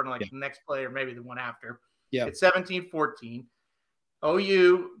 seconds, scored in like the next play or maybe the one after. Yeah. It's 17-14.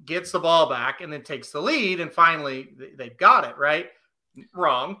 OU gets the ball back and then takes the lead, and finally they've got it, right?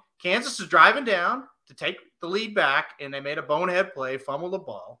 Wrong. Kansas is driving down to take the lead back, and they made a bonehead play, fumble the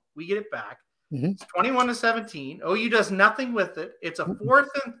ball. We get it back. It's 21-17. OU does nothing with it. It's a 4th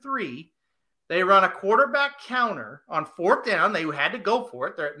and 3. They run a quarterback counter on 4th down. They had to go for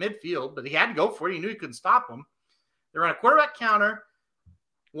it. They're at midfield, but he had to go for it. He knew he couldn't stop them. They run a quarterback counter.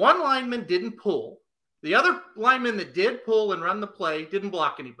 One lineman didn't pull. The other lineman that did pull and run the play didn't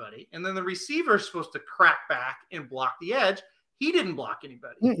block anybody. And then the receiver is supposed to crack back and block the edge. He didn't block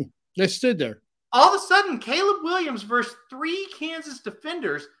anybody. They stood there. All of a sudden, Caleb Williams versus 3 Kansas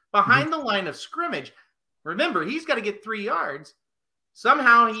defenders behind the line of scrimmage. Remember, he's got to get 3 yards.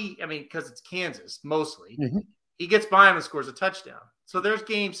 Somehow because it's Kansas mostly, he gets by him and scores a touchdown. So there's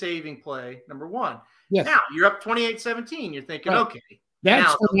game-saving play number 1. Yes. Now you're up 28-17. You're thinking, Right. okay.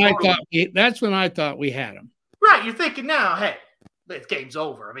 That's now when I thought we had them. Right. You're thinking now, hey, this game's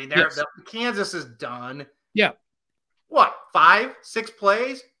over. I mean, Kansas is done. Yeah. What, 5, 6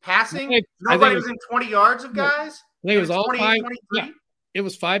 plays passing? Nobody was in 20 yards of guys? I think it was all 5. 23? Yeah. It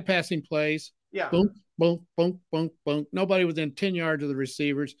was 5 passing plays. Yeah. Boom, boom, boom, boom, boom. Nobody within 10 yards of the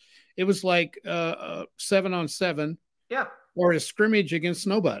receivers. It was like 7-on-7. Yeah. Or a scrimmage against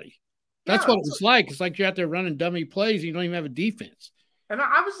nobody. That's what it was like. It's like you're out there running dummy plays. And you don't even have a defense. And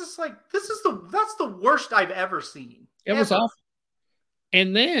I was just like, that's the worst I've ever seen. It was awful.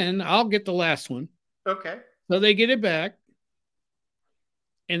 And then I'll get the last one. Okay. So they get it back.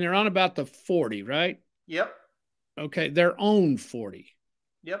 And they're on about the 40, right? Yep. Okay. Their own 40.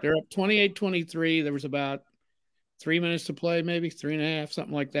 Yep. They're up 28-23. There was about 3 minutes to play, maybe 3.5,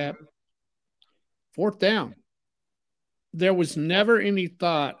 something like that. 4th down. There was never any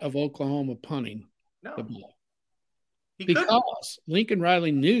thought of Oklahoma punting the ball. Because Lincoln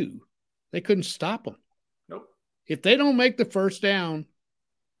Riley knew they couldn't stop them. Nope. If they don't make the 1st down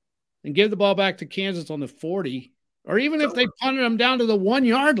and give the ball back to Kansas on the 40, or even if they punted them down to the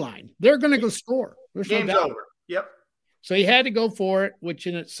 1-yard line, they're going to go score. Game's over. Yep. So he had to go for it, which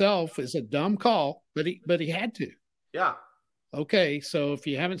in itself is a dumb call, but he had to. Yeah. Okay, so if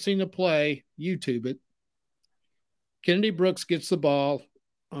you haven't seen the play, YouTube it. Kennedy Brooks gets the ball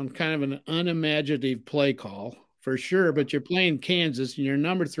on kind of an unimaginative play call for sure, but you're playing Kansas and you're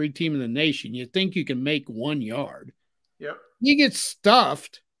number 3 team in the nation. You think you can make 1 yard. Yep. He gets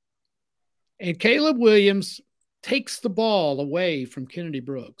stuffed, and Caleb Williams takes the ball away from Kennedy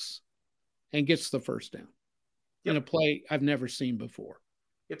Brooks and gets the 1st down in a play I've never seen before.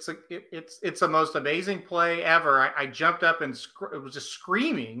 It's the most amazing play ever. I jumped up and it was just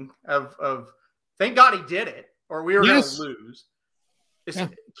screaming of thank God he did it, or we were going to lose.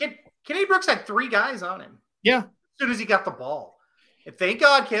 Kennedy Brooks had 3 guys on him. Yeah. As soon as he got the ball. And thank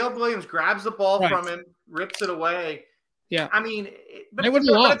God Caleb Williams grabs the ball from him, rips it away. Yeah. I mean, but at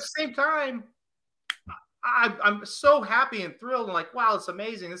the same time, I'm so happy and thrilled and like, wow, it's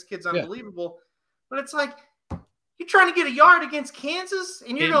amazing. This kid's unbelievable. But it's like, you're trying to get a yard against Kansas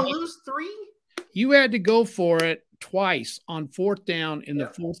and you're going to lose 3? You had to go for it twice on 4th down in the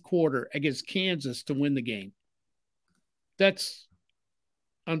 4th quarter against Kansas to win the game. That's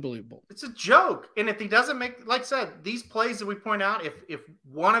unbelievable. It's a joke. And if he doesn't make, like I said, these plays that we point out, if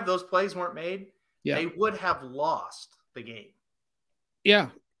one of those plays weren't made, they would have lost the game. Yeah.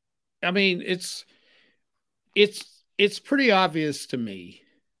 I mean, it's pretty obvious to me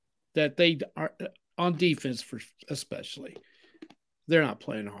that they are on defense, especially, they're not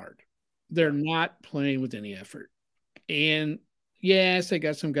playing hard. They're not playing with any effort. And yes, they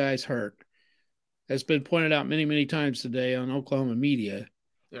got some guys hurt. As been pointed out many, many times today on Oklahoma media,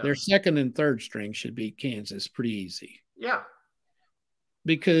 their 2nd and 3rd string should beat Kansas pretty easy. Yeah.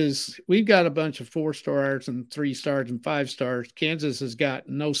 Because we've got a bunch of 4 stars and 3 stars and 5 stars. Kansas has got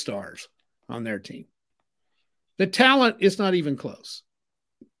no stars on their team. The talent is not even close.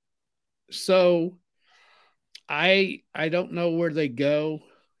 So I don't know where they go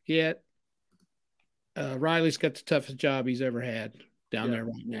yet. Riley's got the toughest job he's ever had down there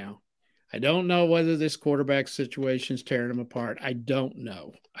right now. I don't know whether this quarterback situation is tearing him apart. I don't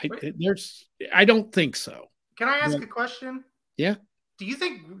know. I don't think so. Can I ask a question? Yeah. Do you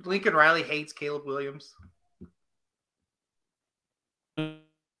think Lincoln Riley hates Caleb Williams?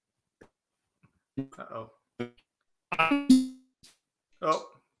 Uh-oh. Oh,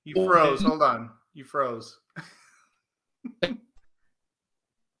 you froze. Hold on. You froze.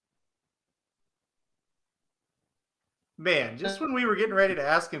 Man, just when we were getting ready to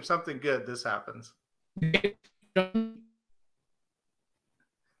ask him something good, this happens.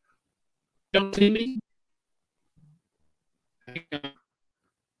 Don't see me?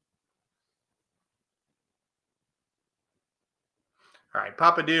 All right,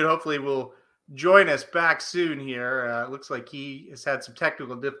 Papa Dude hopefully will join us back soon here. Looks like he has had some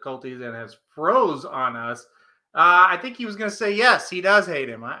technical difficulties and has froze on us. I think he was going to say yes, he does hate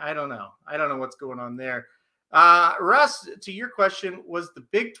him. I don't know. I don't know what's going on there. Russ, to your question, was the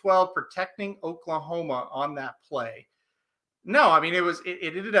Big 12 protecting Oklahoma on that play? No, I mean, it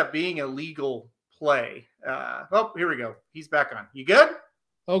ended up being a legal play. Well, here we go. He's back on. You good?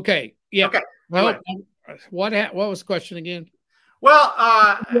 Okay. Yeah. Okay. Well, what was the question again? Well,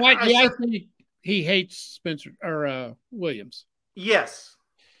 I think he hates Spencer or Williams. Yes.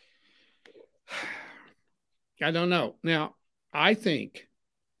 I don't know. Now, I think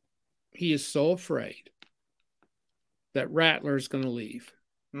he is so afraid that Rattler is going to leave.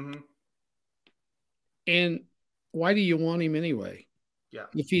 Mm-hmm. And why do you want him anyway? Yeah.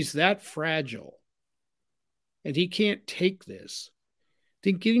 If he's that fragile, and he can't take this,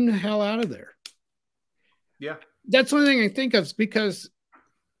 then get him the hell out of there. Yeah. That's the only thing I think of, because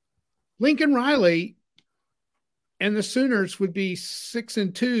Lincoln Riley and the Sooners would be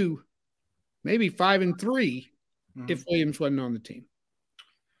 6-2, maybe 5-3 if Williams wasn't on the team.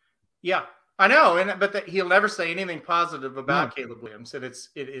 Yeah, I know, but he'll never say anything positive about Caleb Williams, and it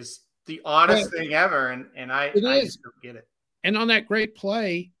is the oddest thing ever, and I just don't get it. And on that great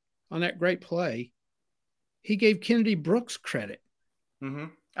play, he gave Kennedy Brooks credit. Mm-hmm.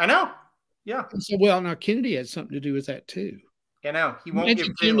 I know. Yeah. And so, well, now Kennedy had something to do with that too. You know, he won't give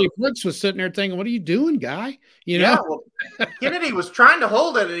Kennedy Brooks was sitting there thinking, "What are you doing, guy?" You know, well, Kennedy was trying to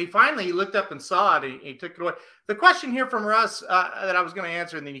hold it, and he finally looked up and saw it, and he took it away. The question here from Russ that I was going to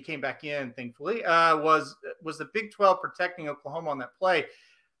answer, and then he came back in, thankfully, was the Big 12 protecting Oklahoma on that play?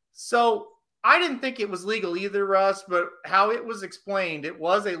 So I didn't think it was legal either, Russ, but how it was explained, it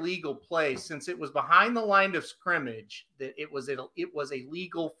was a legal play since it was behind the line of scrimmage. That it was a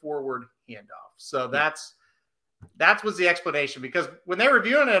legal forward handoff. So that was the explanation, because when they were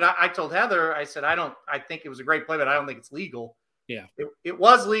reviewing it, I told Heather, I said, I think it was a great play, but I don't think it's legal. Yeah. It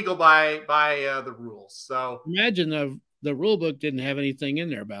was legal by the rules. So imagine the rule book didn't have anything in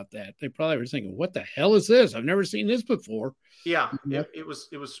there about that. They probably were thinking, what the hell is this? I've never seen this before. Yeah. It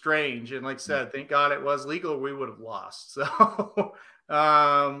was strange. And like I said, thank God it was legal, or we would have lost. So,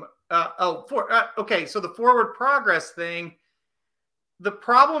 okay. So the forward progress thing, the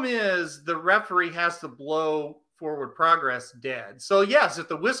problem is the referee has to blow forward progress dead. So yes, if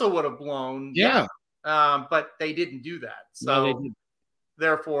the whistle would have blown, but they didn't do that. So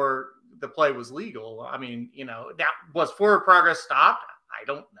therefore the play was legal. I mean, that was forward progress stopped. I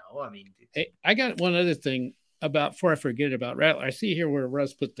don't know. I mean, hey, I got one other thing before I forget about Rattler. I see here where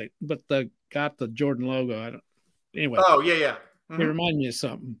Russ got the Jordan logo. Anyway. Oh yeah. It reminded me of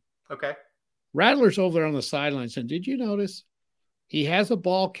something. Okay. Rattler's over there on the sidelines, and did you notice he has a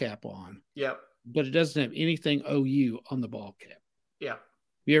ball cap on? Yep. But it doesn't have anything OU on the ball cap. Yeah.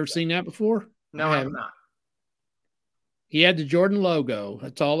 You ever seen that before? No, I have not. He had the Jordan logo.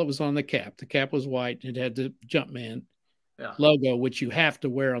 That's all that was on the cap. The cap was white. It had the Jumpman logo, which you have to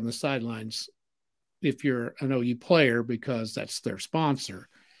wear on the sidelines if you're an OU player, because that's their sponsor.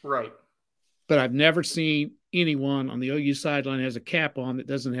 Right. But I've never seen anyone on the OU sideline has a cap on that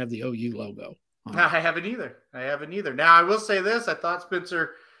doesn't have the OU logo on. I haven't either. Now, I will say this. I thought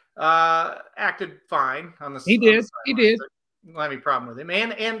Spencer acted fine on the He did. I don't have any problem with him.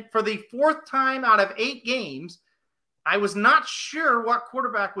 And for the fourth time out of 8 games, I was not sure what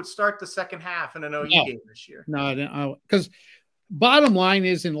quarterback would start the second half in an OU game this year. No, because bottom line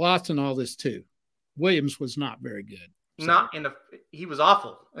is, in lots and all this too, Williams was not very good. So. He was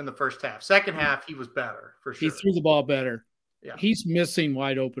awful in the first half. Second half, he was better for sure. He threw the ball better. Yeah. He's missing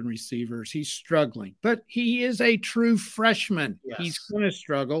wide open receivers. He's struggling, but he is a true freshman. Yes. He's going to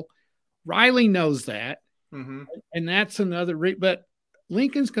struggle. Riley knows that. Mm-hmm. And that's another but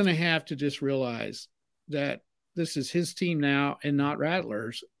Lincoln's going to have to just realize that this is his team now and not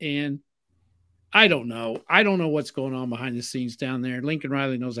Rattler's. And I don't know. I don't know what's going on behind the scenes down there. Lincoln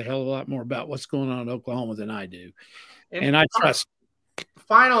Riley knows a hell of a lot more about what's going on in Oklahoma than I do. And I trust.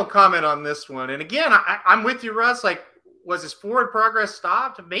 Final comment on this one. And again, I'm with you, Russ. Like, was his forward progress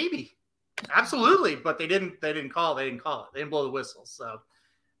stopped? Maybe. Absolutely. But they didn't call it. They didn't blow the whistle. So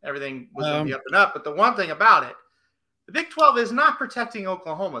everything was going to be up and up. But the one thing about it, the Big 12 is not protecting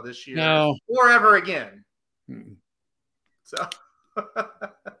Oklahoma this year or ever again. Mm-mm. So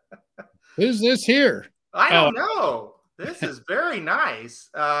who's this here? I don't know. This is very nice.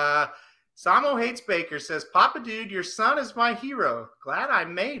 Samo Hates Baker says, Papa Dude, your son is my hero. Glad I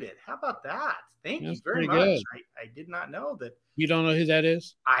made it. How about that? Thank you very much. I did not know that. You don't know who that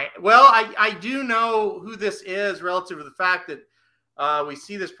is? I do know who this is relative to the fact that we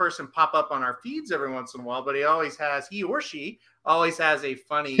see this person pop up on our feeds every once in a while, but he or she always has a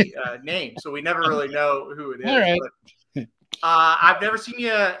funny name. So we never really know who it is. All right. But, I've never seen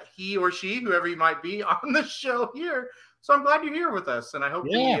he or she, whoever you might be, on the show here. So I'm glad you're here with us, and I hope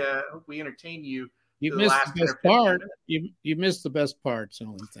we entertain you. You missed the best part. You missed the best part. It's the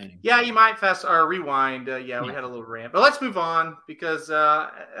only thing. Yeah, you might rewind. We had a little rant, but let's move on because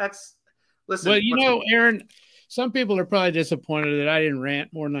that's. Listen. Well, Aaron, some people are probably disappointed that I didn't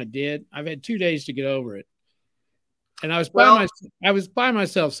rant more than I did. I've had 2 days to get over it, and I was by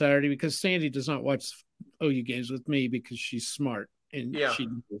myself Saturday because Sandy does not watch OU games with me because she's smart and she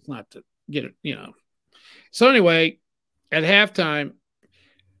does not to get it. So anyway, at halftime,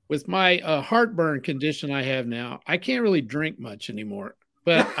 with my heartburn condition I have now, I can't really drink much anymore.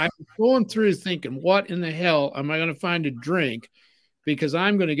 But I'm going through thinking, what in the hell am I going to find to drink? Because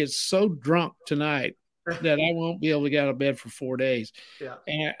I'm going to get so drunk tonight that I won't be able to get out of bed for 4 days. Yeah.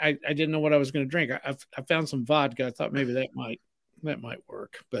 And I didn't know what I was going to drink. I found some vodka. I thought maybe that might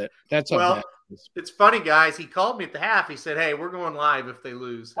work, but that's all bad. It's funny, guys. He called me at the half. He said, "Hey, we're going live if they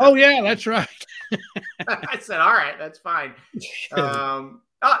lose." Oh yeah, that's right. I said, "All right, that's fine."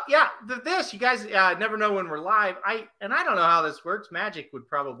 Yeah, this you guys never know when we're live. I don't know how this works. Magic would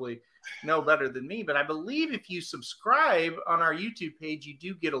probably know better than me, but I believe if you subscribe on our YouTube page, you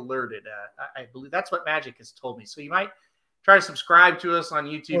do get alerted. I believe that's what Magic has told me. So you might try to subscribe to us on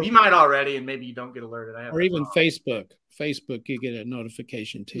YouTube. You might already, and maybe you don't get alerted. Or even Facebook. Facebook, you get a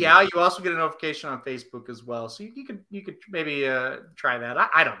notification too. Yeah, you also get a notification on Facebook as well. So you could maybe try that.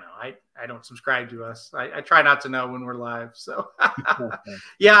 I don't know. I don't subscribe to us. I try not to know when we're live. So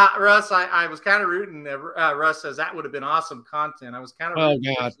yeah, Russ, I was kind of rooting. Russ says that would have been awesome content. I was kind of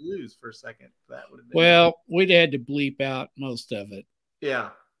rooting to lose for a second. That would have been. Well, we'd had to bleep out most of it. Yeah.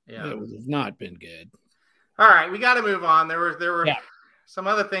 It would have not been good. All right, we got to move on. There were some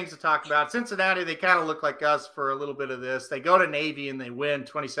other things to talk about. Cincinnati, they kind of look like us for a little bit of this. They go to Navy and they win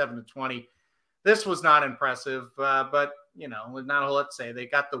 27-20. This was not impressive, but not a whole lot to say. They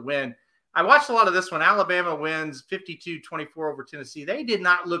got the win. I watched a lot of this one. Alabama wins 52-24 over Tennessee. They did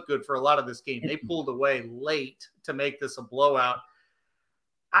not look good for a lot of this game. They pulled away late to make this a blowout.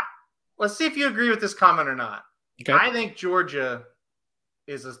 Let's see if you agree with this comment or not. Okay. I think Georgia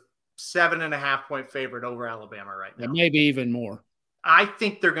is a 7.5-point favorite over Alabama right now. Maybe even more. I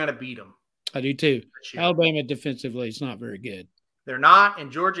think they're going to beat them. I do too. Alabama defensively is not very good. They're not,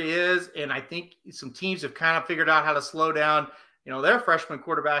 and Georgia is. And I think some teams have kind of figured out how to slow down. Their freshman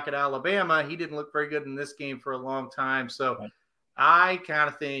quarterback at Alabama, he didn't look very good in this game for a long time. So I kind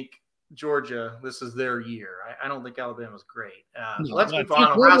of think Georgia, this is their year. I don't think Alabama's great. Let's move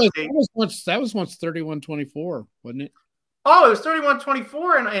on. That was once 31-24, wasn't it? Oh, it was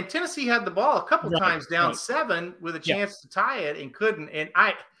 31-24, and Tennessee had the ball a couple times down 7 with a chance to tie it and couldn't. And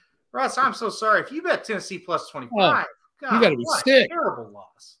Russ, I'm so sorry. If you bet Tennessee plus 25, God, you got to be sick. Terrible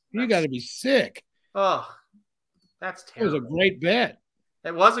loss. You got to be sick. Oh, that's terrible. It was a great bet.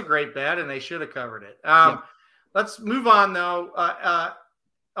 It was a great bet, and they should have covered it. Let's move on, though.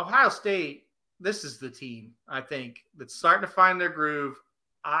 Ohio State, this is the team, I think, that's starting to find their groove.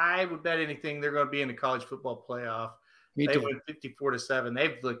 I would bet anything they're going to be in the college football playoff. They win 54-7.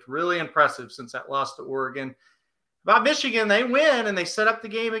 They've looked really impressive since that loss to Oregon. About Michigan, they win, and they set up the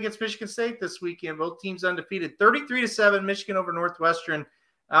game against Michigan State this weekend. Both teams undefeated. 33-7, Michigan over Northwestern.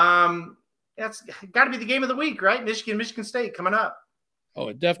 That's got to be the game of the week, right? Michigan State coming up. Oh,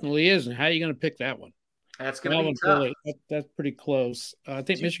 it definitely is. And how are you going to pick that one? That's going to be tough. Really, that's pretty close. I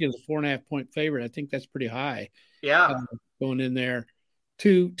think Michigan's a 4.5-point favorite. I think that's pretty high. Yeah. Going in there.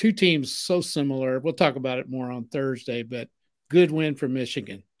 Two teams so similar. We'll talk about it more on Thursday, but good win for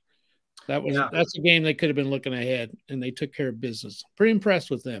Michigan. That's a game they could have been looking ahead, and they took care of business. Pretty impressed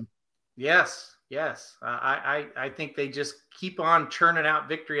with them. Yes. I think they just keep on churning out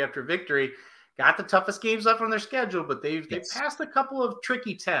victory after victory. Got the toughest games left on their schedule, but they've passed a couple of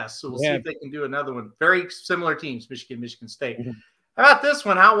tricky tests. So we'll see if they can do another one. Very similar teams, Michigan State. Mm-hmm. How about this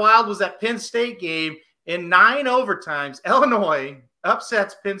one? How wild was that Penn State game? In 9 overtimes, Illinois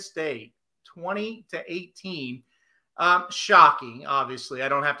upsets Penn State 20-18. Shocking, obviously. I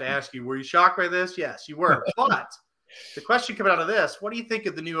don't have to ask you, were you shocked by this? Yes, you were. But the question coming out of this, what do you think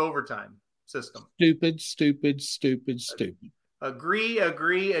of the new overtime system? Stupid. Agree.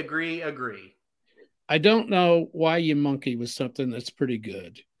 I don't know why you monkey with something that's pretty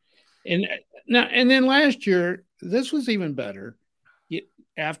good. And then last year, this was even better.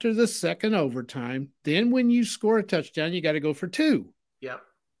 After the second overtime, then when you score a touchdown, you got to go for 2. Yep.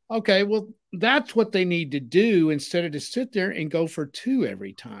 Okay, well, that's what they need to do instead of to sit there and go for 2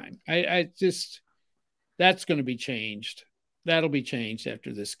 every time. That's going to be changed. That'll be changed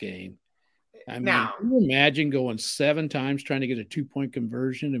after this game. I mean, can you imagine going 7 times trying to get a 2-point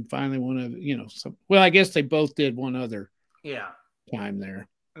conversion and finally I guess they both did one other time there.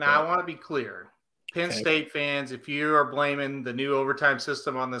 Now, I want to be clear. Penn State fans, if you are blaming the new overtime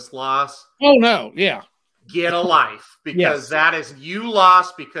system on this loss. Oh, no. Yeah. Get a life, because that is, you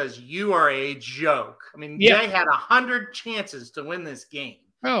lost because you are a joke. I mean, they had 100 chances to win this game.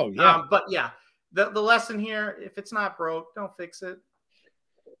 Oh, yeah. But the lesson here, if it's not broke, don't fix it.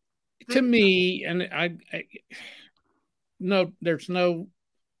 To me, and there's no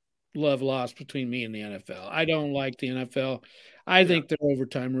love lost between me and the NFL. I don't like the NFL. I think their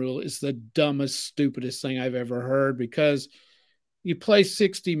overtime rule is the dumbest, stupidest thing I've ever heard, because you play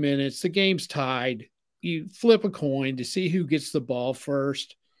 60 minutes, the game's tied, you flip a coin to see who gets the ball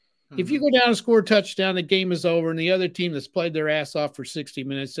first. Mm-hmm. If you go down and score a touchdown, the game is over, and the other team that's played their ass off for 60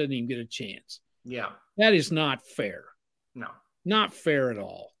 minutes doesn't even get a chance. Yeah. That is not fair. No. Not fair at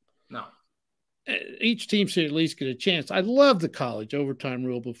all. No. Each team should at least get a chance. I love the college overtime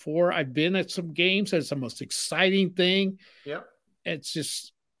rule before. I've been at some games. It's the most exciting thing. Yep. It's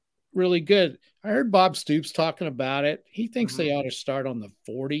just really good. I heard Bob Stoops talking about it. He thinks they ought to start on the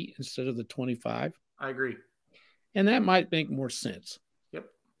 40 instead of the 25. I agree. And that might make more sense. Yep.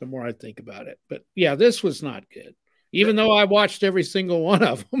 The more I think about it. But yeah, this was not good. Even though I watched every single one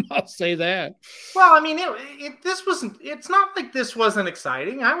of them, I'll say that. Well, I mean, it's not like this wasn't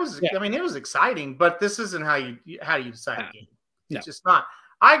exciting. I mean, it was exciting, but this isn't how you decide a game. It's just not.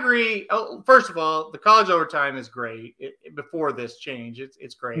 I agree. First of all, the college overtime is great. Before this change,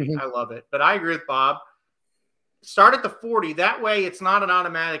 it's great. Mm-hmm. I love it. But I agree with Bob. Start at the 40. That way, it's not an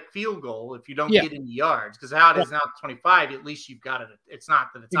automatic field goal if you don't get any yards. Because how it is now at 25, at least you've got it. It's not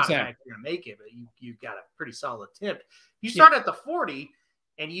that it's automatic you're going to make it, but you've got a pretty solid attempt. You start at the 40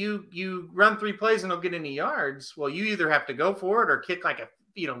 and you run 3 plays and don't get any yards. Well, you either have to go for it or kick like a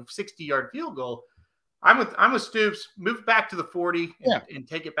 60-yard field goal. I'm with Stoops. Move back to the 40 and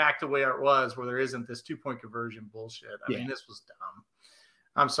take it back to where it was, where there isn't this 2-point conversion bullshit. I mean, this was dumb.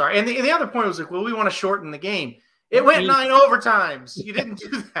 I'm sorry. And the other point was like, well, we want to shorten the game. It went 9 overtimes. You didn't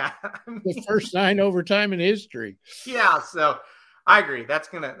do that. The first 9 overtime in history. Yeah, so I agree. That's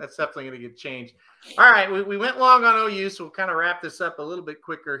definitely gonna get changed. All right, we went long on OU, so we'll kind of wrap this up a little bit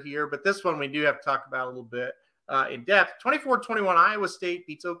quicker here. But this one we do have to talk about a little bit in depth. 24-21, Iowa State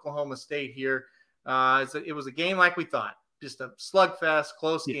beats Oklahoma State here. It was a game like we thought, just a slugfest,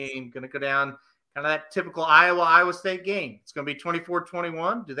 close game, going to go down. Kind of that typical Iowa State game. It's going to be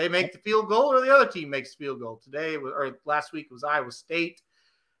 24-21. Do they make the field goal or the other team makes the field goal? Last week it was Iowa State.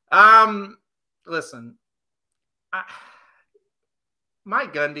 Listen,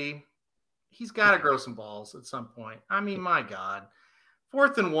 Mike Gundy, he's got to grow some balls at some point. I mean, my God.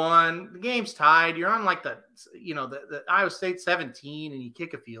 4th and 1, the game's tied. You're on like the Iowa State 17 and you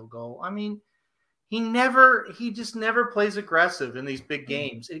kick a field goal. I mean, he just never plays aggressive in these big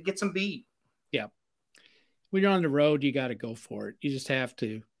games. It gets him beat. Yeah. When you're on the road, you got to go for it. You just have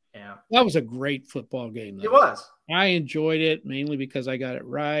to. Yeah. That was a great football game, though. It was. I enjoyed it mainly because I got it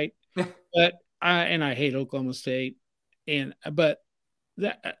right. But I hate Oklahoma State. But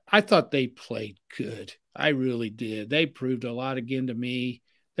I thought they played good. I really did. They proved a lot again to me.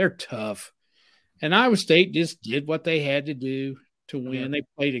 They're tough. And Iowa State just did what they had to do to win. Yeah. They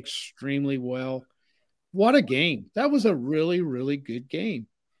played extremely well. What a game. That was a really, really good game.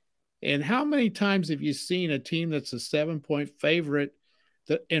 And how many times have you seen a team that's a 7-point favorite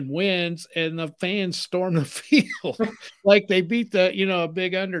and wins and the fans storm the field like they beat a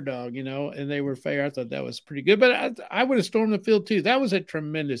big underdog, and they were fair? I thought that was pretty good, but I would have stormed the field too. That was a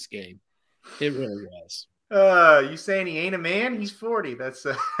tremendous game. It really was. You saying he ain't a man? He's 40. That's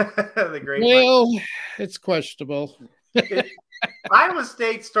the great. Well, it's questionable. Iowa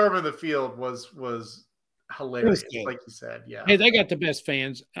State storming the field was hilarious, like you said. Yeah. Hey, they got the best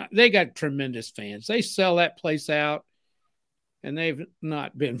fans. They got tremendous fans. They sell that place out, and they've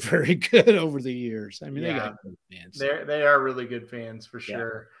not been very good over the years. I mean, they got good fans. They are really good fans for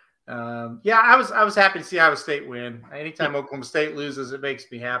sure. I was happy to see Iowa State win. Anytime Oklahoma State loses, it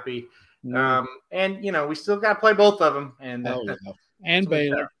makes me happy. And we still got to play both of them. And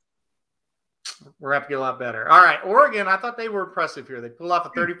Baylor. We're going to have to get a lot better. All right, Oregon, I thought they were impressive here. They pulled off a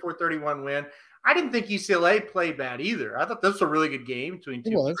 34-31 win. I didn't think UCLA played bad either. I thought this was a really good game between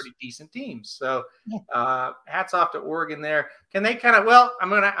two pretty decent teams. So hats off to Oregon there. Can they kind of I'm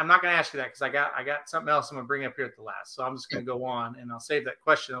not gonna ask you that because I got something else I'm gonna bring up here at the last. So I'm just gonna go on and I'll save that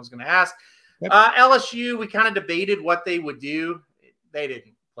question I was gonna ask. LSU, we kind of debated what they would do. They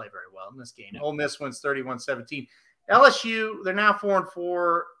didn't play very well in this game. No. Ole Miss wins 31-17. LSU, they're now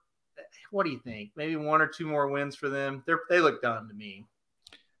 4-4. What do you think? Maybe 1 or 2 more wins for them. They look done to me.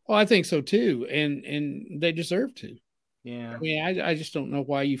 Well, I think so too, and they deserve to. Yeah. I mean, I just don't know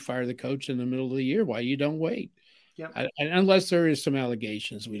why you fire the coach in the middle of the year. Why you don't wait? Yeah. Unless there is some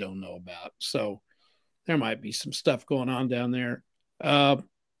allegations we don't know about. So there might be some stuff going on down there. I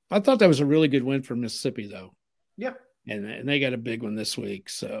thought that was a really good win for Mississippi, though. Yeah. And they got a big one this week.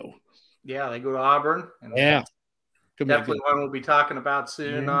 So yeah, they go to Auburn. And definitely one we'll be talking about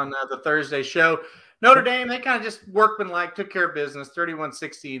soon on the Thursday show. Notre Dame, they kind of just workmanlike, took care of business,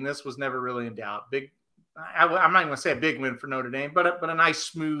 31-16. This was never really in doubt. I'm not even going to say a big win for Notre Dame, but a nice,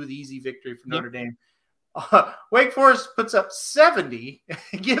 smooth, easy victory for Notre Dame. Wake Forest puts up 70,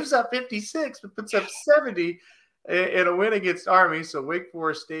 gives up 56, but puts up 70 in a win against Army. So Wake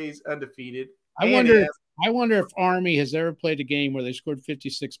Forest stays undefeated. I wonder if Army has ever played a game where they scored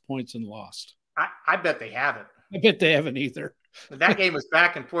 56 points and lost. I bet they haven't. I bet they haven't either. That game was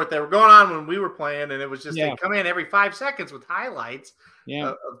back and forth. They were going on when we were playing, and it was just Yeah. they come in every 5 seconds with highlights Yeah.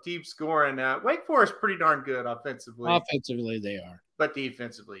 of deep scoring. Wake Forest pretty darn good offensively. Offensively, they are. But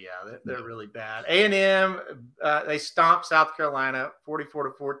defensively, yeah, they're really bad. A&M, they stomped South Carolina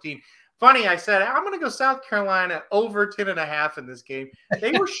 44-14. Funny, I said, I'm going to go South Carolina over 10.5 in this game.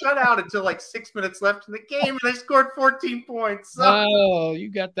 They were shut out until like 6 minutes left in the game, and they scored 14 points. So, Oh, you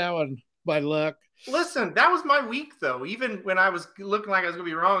got that one by luck. listen, that was my week, though. Even when I was looking like I was going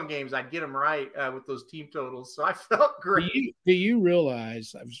to be wrong in games, I'd get them right with those team totals. So I felt great. Do you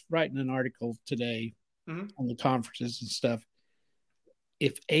realize, I was writing an article today Mhm. on the conferences and stuff.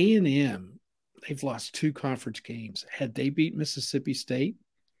 If A&M, they've lost 2 conference games. Had they beat Mississippi State,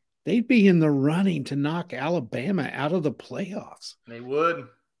 they'd be in the running to knock Alabama out of the playoffs They would.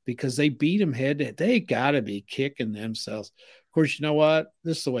 because they beat them head to head. They got to be kicking themselves. Of course, you know what?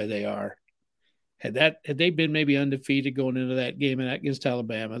 This is the way they are. Had they been maybe undefeated going into that game against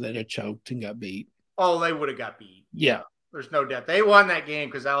Alabama, they'd have choked and got beat. Oh, they would have got beat. Yeah. There's no doubt. They won that game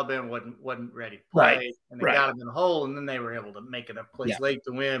because Alabama wasn't ready to play, Right. and they Right. got them in the hole, and then they were able to make enough plays Yeah. late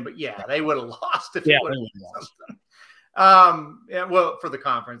to win. But yeah, they would have lost if Yeah, it would they have would've been lost. something. Yeah, well, for the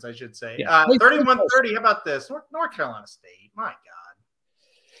conference, I should say. Yeah. 31-30. How about this? North Carolina State. My God.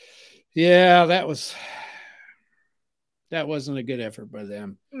 Yeah, that wasn't a good effort by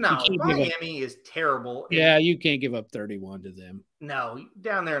them. No, You can't give up- Miami is terrible. Yeah, you can't give up 31 to them. No,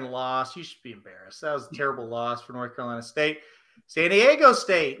 down there and lost. You should be embarrassed. That was a terrible loss for North Carolina State. San Diego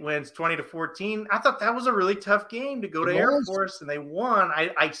State wins 20-14. I thought that was a really tough game to go to It Air was. Force, and they won.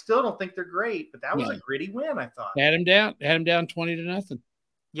 I still don't think they're great, but that was Yeah. a gritty win, I thought. Had them down 20-0.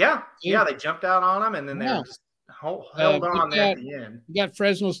 Yeah, they jumped out on them, and then they Yeah. were just held on there at the end. You got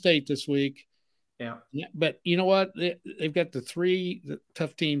Fresno State this week. Yeah. Yeah, but you know what? They've got the 3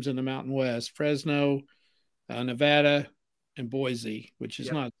 tough teams in the Mountain West: Fresno, Nevada, and Boise, which is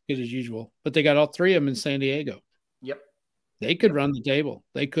Yep. not as good as usual. But they got all 3 of them in San Diego. Yep. They could run the table.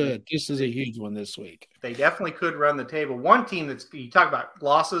 They could. This is a huge one this week. They definitely could run the table. One team you talk about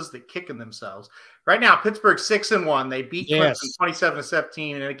losses that kicking themselves. Right now, Pittsburgh's 6-1. They beat Yes. Clemson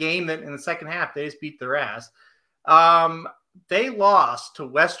 27-17 in a game that in the second half they just beat their ass. They lost to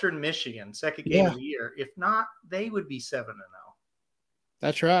Western Michigan, second game of the year. If not, they would be 7-0.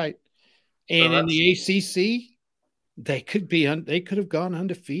 That's right. And in the ACC, they could have gone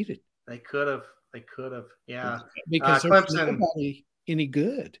undefeated. They could have. Yeah. Because there's Clemson- nobody any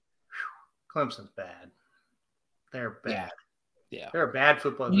good. Clemson's bad. They're bad. Yeah. They're a bad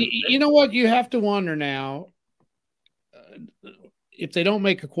football team. You know what? You have to wonder now, if they don't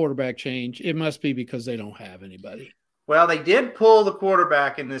make a quarterback change, it must be because they don't have anybody. Well, they did pull the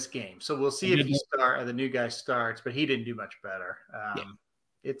quarterback in this game, so we'll see if Mhm. the new guy starts, but he didn't do much better.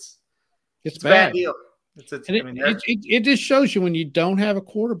 It's It's a bad bad. deal. It just shows you when you don't have a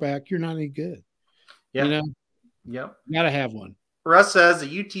quarterback, you're not any good. Yeah. You know, Yep. you got to have one. Russ says the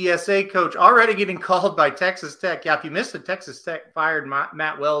UTSA coach already getting called by Texas Tech. Yeah, if you missed it, Texas Tech fired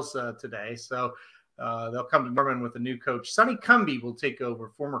Matt Wells today, so they'll come to Norman with a new coach. Sonny Cumbie will take over,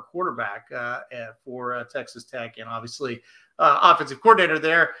 former quarterback for Texas Tech, and obviously offensive coordinator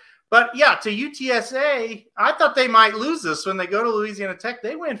there. But yeah, to UTSA, I thought they might lose this when they go to Louisiana Tech.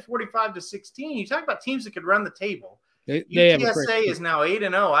 They win 45-16. You talk about teams that could run the table. They have a UTSA great- is now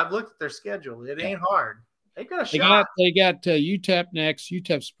 8-0. I've looked at their schedule. It ain't hard. They got a shot. They got UTEP next.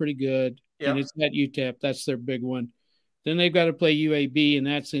 UTEP's pretty good, Yep. and it's at UTEP. That's their big one. Then they've got to play UAB, and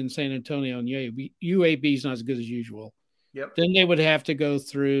that's in San Antonio. And UAB is not as good as usual. Yep. Then they would have to go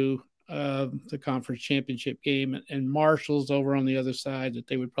through the conference championship game, and Marshall's over on the other side that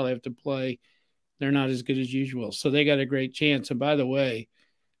they would probably have to play. They're not as good as usual, so they got a great chance. And by the way,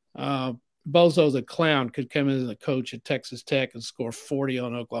 Bozo the Clown could come in as the coach at Texas Tech and score 40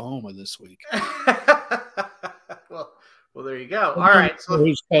 on Oklahoma this week. well, there you go. All right. So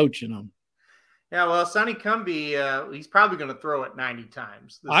who's coaching them? yeah, well, Sonny Cumbie, he's probably going to throw it 90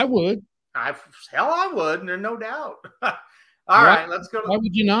 times. I would. I would. There's no doubt. All right, let's go. Why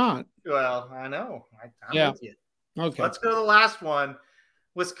would you not? Well, I know. I'm Yeah. with you. Okay. Let's go to the last one.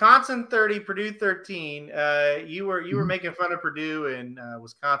 Wisconsin 30, Purdue 13. You were making fun of Purdue and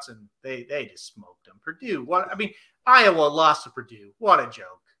Wisconsin. They just smoked them. Purdue. What? I mean, Iowa lost to Purdue. What a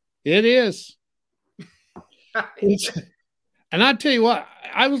joke. It is. And I tell you what,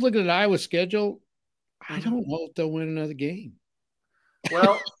 I was looking at Iowa's schedule. I don't know if they'll win another game.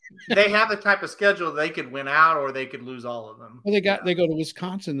 Well, they have the type of schedule they could win out or they could lose all of them. Well, they go to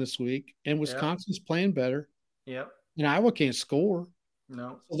Wisconsin this week, and Wisconsin's playing better. Yep. And Iowa can't score.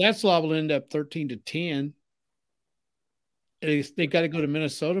 No. So that's liable to end up 13-10. They got to go to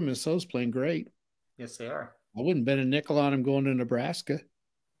Minnesota. Minnesota's playing great. Yes, they are. I wouldn't bet a nickel on them going to Nebraska.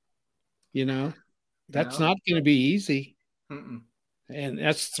 That's not going to be easy. Mm-mm. And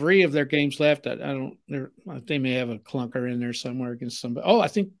that's 3 of their games left. They may have a clunker in there somewhere against somebody. Oh, I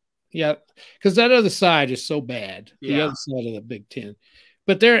think, yeah, because that other side is so bad. Yeah. The other side of the Big Ten,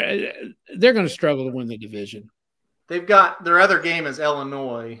 but they're going to struggle to win the division. They've got their other game is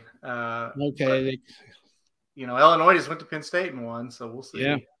Illinois. Okay, Illinois just went to Penn State and won, so we'll see.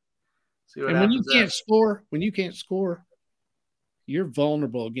 Yeah. See what and happens. When you can't score, you're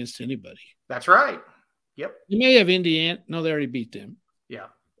vulnerable against anybody. That's right. Yep. You may have Indiana. No, they already beat them. Yeah.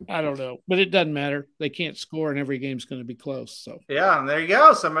 I don't know, but it doesn't matter. They can't score, and every game's going to be close. So yeah, and there you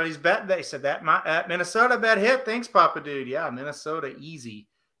go. Somebody's bet. They said that Minnesota bet hit. Thanks, Papa Dude. Yeah, Minnesota easy.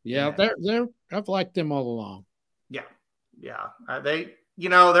 Yeah, I've liked them all along. Yeah.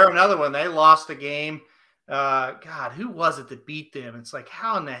 They're another one. They lost a game. God, who was it that beat them? It's like,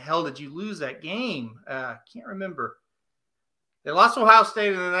 how in the hell did you lose that game? Can't remember. They lost Ohio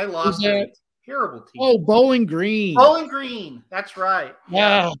State, and then they lost a terrible team. Oh, Bowling Green. Bowling Green. That's right.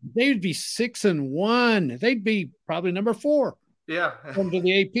 Yeah, they'd be 6-1. They'd be probably number 4. Yeah. Come to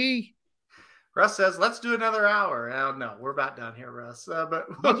the AP. Russ says, let's do another hour. No, we're about done here, Russ. But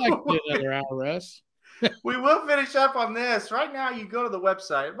I'd like to do another hour, Russ. We will finish up on this. Right now, you go to the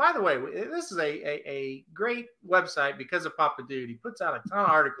website. By the way, this is a great website because of Papa Dude. He puts out a ton of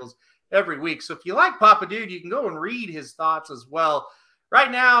articles every week. So if you like Papa Dude, you can go and read his thoughts as well. Right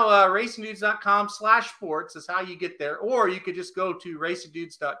now, racingdudes.com/sports is how you get there. Or you could just go to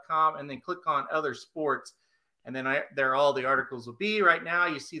racingdudes.com and then click on other sports. And then there all the articles will be. Right now,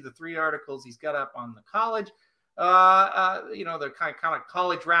 you see the 3 articles he's got up on the college. The kind of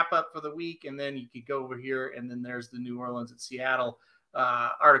college wrap up for the week, and then you could go over here, and then there's the New Orleans and Seattle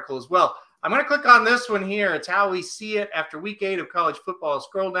article as well. I'm going to click on this one here. It's how we see it after week 8 of college football.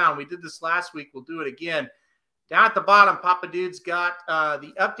 Scroll down. We did this last week. We'll do it again. Down at the bottom, Papa Dude's got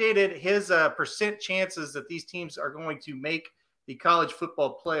his percent chances that these teams are going to make the college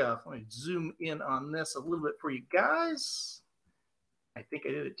football playoff. Let me zoom in on this a little bit for you guys. I think I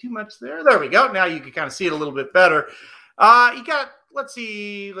did it too much there. There we go. Now you can kind of see it a little bit better. You got, let's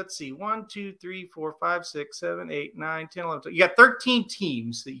see, 1, 2, 3, 4, 5, 6, 7, 8, 9, 10, 11, 12. You got 13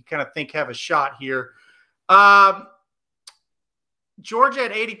 teams that you kind of think have a shot here. Georgia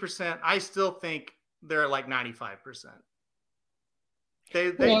at 80%, I still think they're like 95%.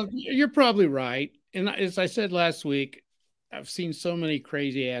 Well, you're probably right. And as I said last week, I've seen so many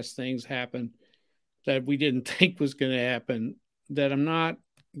crazy ass things happen that we didn't think was going to happen that I'm not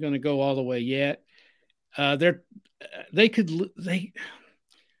going to go all the way yet. This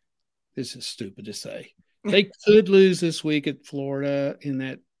is stupid to say. They could lose this week at Florida in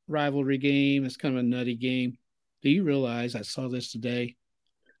that rivalry game. It's kind of a nutty game. Do you realize, I saw this today,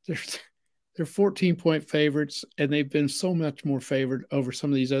 they're 14-point favorites, and they've been so much more favored over some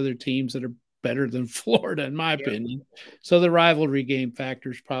of these other teams that are better than Florida, in my opinion. So the rivalry game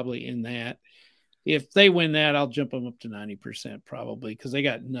factor is probably in that. If they win that, I'll jump them up to 90% probably, because they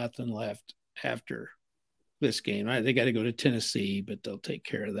got nothing left after this game. They got to go to Tennessee, but they'll take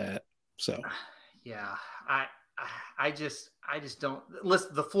care of that. So, yeah, I just don't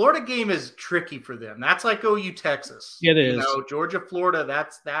listen. The Florida game is tricky for them. That's like OU Texas. It is. Georgia, Florida.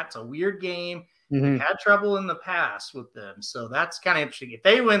 That's a weird game. Mm-hmm. They've had trouble in the past with them, so that's kind of interesting. If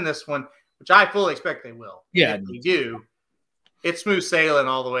they win this one, which I fully expect they will, yeah, if they do, it's smooth sailing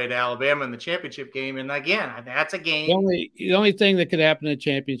all the way to Alabama in the championship game. And again, that's a game. The only thing that could happen in a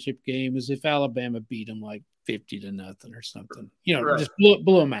championship game is if Alabama beat them like 50-0 or something. Right. Just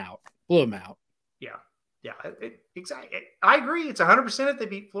blew them out. Yeah, exactly. I agree. It's 100% if they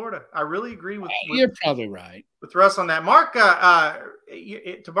beat Florida. I really agree with you're probably right with Russ on that. Mark,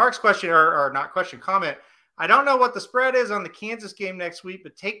 to Mark's question or not question, comment. I don't know what the spread is on the Kansas game next week,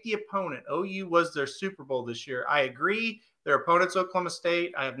 but take the opponent. OU was their Super Bowl this year. I agree. Their opponent's Oklahoma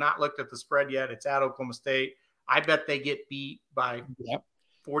State. I have not looked at the spread yet. It's at Oklahoma State. I bet they get beat by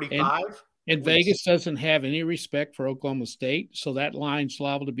 45. And Vegas doesn't have any respect for Oklahoma State, so that line's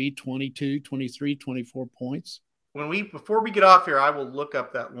liable to be 22, 23, 24 points. Before we get off here, I will look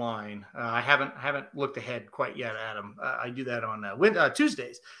up that line. I haven't looked ahead quite yet, Adam. I do that on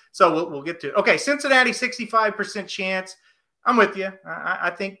Tuesdays, so we'll get to it. Okay, Cincinnati 65% chance. I'm with you.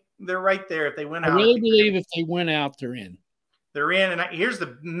 I think they're right there if they win out. I really believe if they win out, they're in. They're in, and here's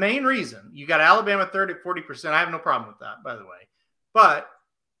the main reason. You got Alabama 30-40%. I have no problem with that, by the way. But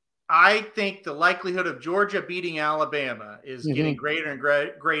I think the likelihood of Georgia beating Alabama is getting greater and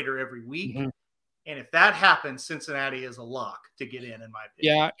greater every week. Mm-hmm. And if that happens, Cincinnati is a lock to get in my opinion.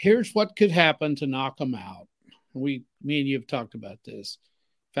 Yeah, here's what could happen to knock them out. Me and you have talked about this.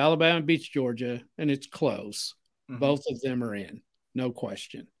 If Alabama beats Georgia and it's close, Mhm. both of them are in, no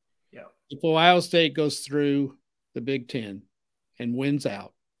question. Yeah. If Ohio State goes through the Big Ten and wins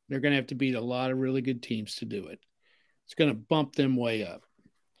out, they're going to have to beat a lot of really good teams to do it. It's going to bump them way up.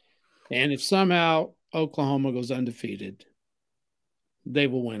 And if somehow Oklahoma goes undefeated, they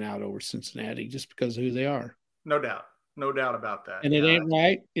will win out over Cincinnati just because of who they are. No doubt. No doubt about that. And it ain't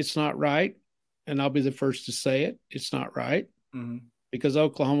right. It's not right. And I'll be the first to say it. It's not right. Mm-hmm. Because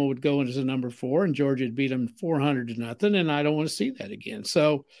Oklahoma would go into number 4 and Georgia would beat them 400-0. And I don't want to see that again.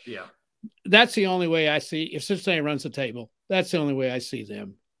 So yeah, that's the only way I see. If Cincinnati runs the table, that's the only way I see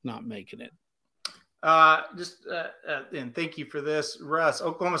them not making it. And thank you for this, Russ.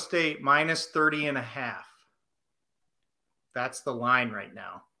 Oklahoma State minus 30.5. That's the line right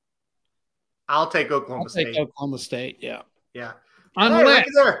now. I'll take Oklahoma State. Oklahoma State, yeah. Yeah. Unless,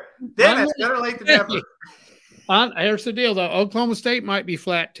 hey, there. Dennis, better late than never. Here's the deal, though. Oklahoma State might be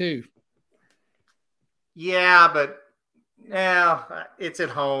flat, too. Yeah, but it's at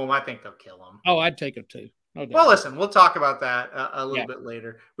home. I think they'll kill them. Oh, I'd take them, too. No doubt. Well, listen, we'll talk about that a little bit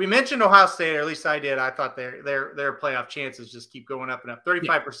later. We mentioned Ohio State, or at least I did. I thought their playoff chances just keep going up and up.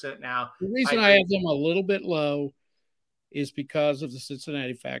 35% now. The reason I have them a little bit low is because of the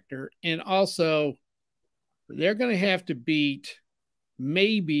Cincinnati factor. And also, they're going to have to beat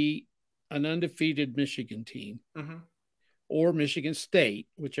maybe an undefeated Michigan team or Michigan State,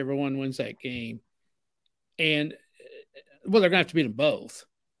 whichever one wins that game. And, well, they're going to have to beat them both.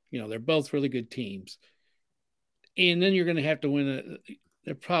 You know, they're both really good teams. And then you're going to have to win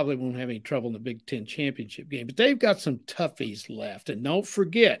they probably won't have any trouble in the Big Ten championship game. But they've got some toughies left. And don't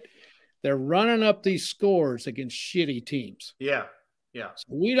forget, they're running up these scores against shitty teams. Yeah, yeah. So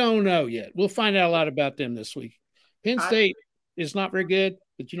we don't know yet. We'll find out a lot about them this week. Penn State is not very good,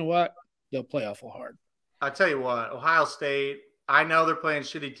 but you know what? They'll play awful hard. I'll tell you what, Ohio State, I know they're playing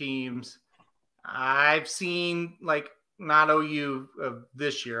shitty teams. I've seen, not OU of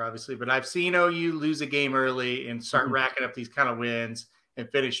this year, obviously, but I've seen OU lose a game early and start racking up these kind of wins and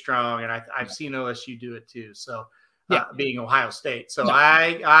finish strong. And I've seen OSU do it too. So being Ohio State. So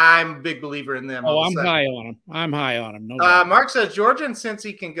I'm a big believer in them. Oh, I'm high on them. No Mark says Georgia and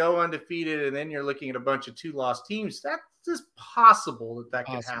Cincy can go undefeated. And then you're looking at a bunch of 2-loss teams. That's just possible that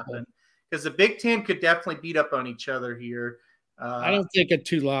could happen because the Big Ten could definitely beat up on each other here. I don't think a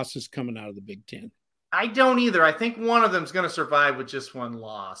 2 losses coming out of the Big Ten. I don't either. I think one of them is going to survive with just 1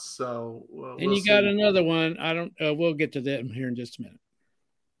 loss. So, and you got another one. I don't. We'll get to them here in just a minute.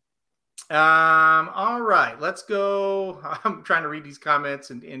 All right, let's go. I'm trying to read these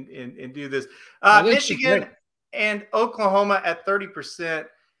comments and do this. Michigan and Oklahoma at 30%.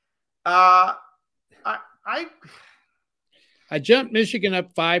 I jumped Michigan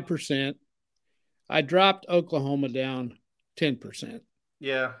up 5%. I dropped Oklahoma down 10%.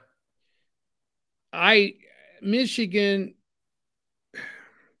 Yeah. Michigan,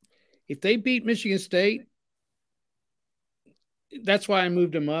 if they beat Michigan State, that's why I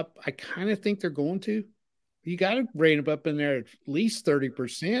moved them up. I kind of think they're going to. You got to bring them up in there at least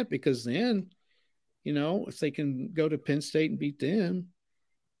 30% because then, if they can go to Penn State and beat them,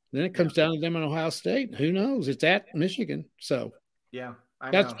 then it comes down to them in Ohio State. Who knows? It's at Michigan. So,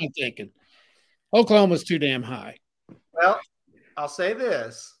 that's my thinking. Oklahoma's too damn high. Well, I'll say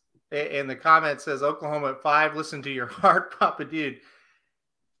this. And the comment says Oklahoma at 5. Listen to your heart, Papa Dude.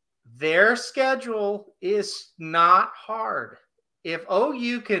 Their schedule is not hard. If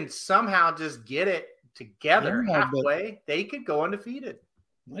OU can somehow just get it together halfway, they could go undefeated.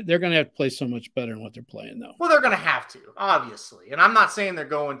 They're going to have to play so much better than what they're playing, though. Well, they're going to have to, obviously. And I'm not saying they're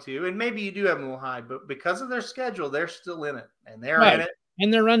going to. And maybe you do have them a little high. But because of their schedule, they're still in it. And they're in it.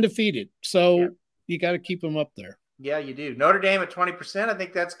 And they're undefeated. So you got to keep them up there. Yeah, you do. Notre Dame at 20%. I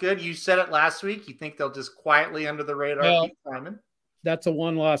think that's good. You said it last week. You think they'll just quietly under the radar keep climbing? That's a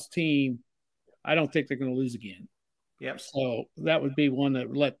 1-loss team. I don't think they're going to lose again. Yep. So that would be one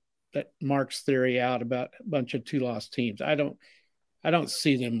that Mark's theory out about a bunch of 2-loss teams. I don't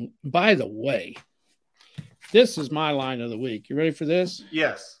see them. By the way, this is my line of the week. You ready for this?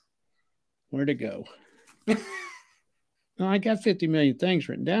 Yes. Where'd it go? I got 50 million things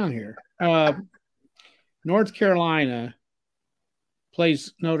written down here. North Carolina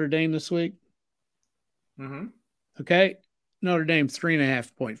plays Notre Dame this week. Mm-hmm. Okay. Notre Dame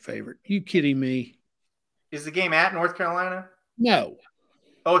 3.5-point favorite. You kidding me? Is the game at North Carolina? No.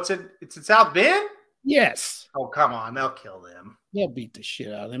 Oh, it's in South Bend? Yes. Oh, come on. They'll kill them. They'll beat the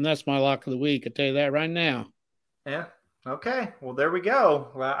shit out of them. That's my lock of the week. I tell you that right now. Yeah. Okay. Well, there we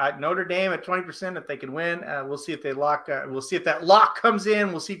go. Well, Notre Dame at 20%. If they can win, we'll see if they lock. We'll see if that lock comes in.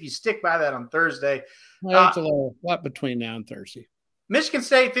 We'll see if you stick by that on Thursday. Well, it's a lot between now and Thursday. Michigan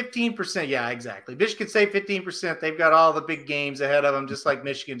State 15%. Yeah, exactly. Michigan State 15%. They've got all the big games ahead of them, just like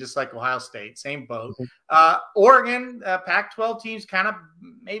Michigan, just like Ohio State. Same boat. Oregon, Pac-12 teams kind of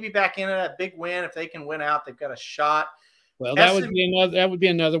maybe back in a big win. If they can win out, they've got a shot. Well, that would be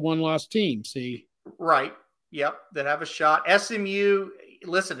another one-loss team. See, right? Yep, that have a shot. SMU.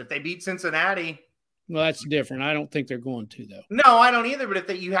 Listen, if they beat Cincinnati. Well, that's different. I don't think they're going to, though. No, I don't either. But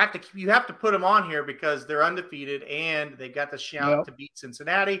if you have to put them on here because they're undefeated and they got the shot to beat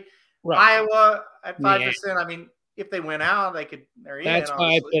Cincinnati. Right. Iowa at 5%. Yeah. I mean, if they win out, they could. That's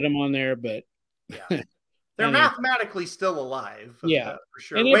why I put them on there. But yeah, they're mathematically still alive. Yeah, for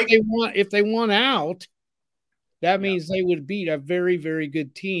sure. And if they won out, that means they would beat a very, very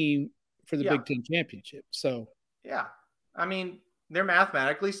good team for the Big Ten championship. So yeah, I mean, they're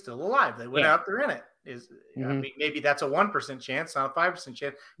mathematically still alive. They went out, they're in it. I mean, maybe that's a 1% chance, not a 5%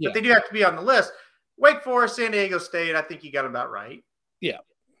 chance, but they do have to be on the list. Wake Forest, San Diego State, I think you got about right. Yeah.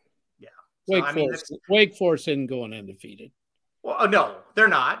 Yeah. So, Wake Forest isn't going undefeated. Well, no, they're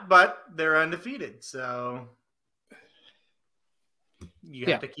not, but they're undefeated. So you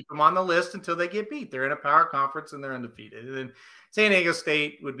have to keep them on the list until they get beat. They're in a power conference and they're undefeated. And then San Diego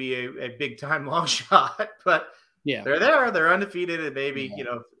State would be a big time long shot, but they're there. They're undefeated, and maybe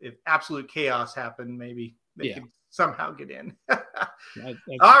if absolute chaos happened, maybe they can somehow get in.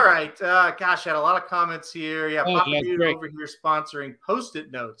 All right, gosh, I had a lot of comments here. Yeah, Papa Dude over here sponsoring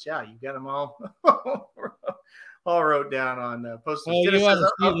Post-it notes. Yeah, you got them all wrote down on Post-it.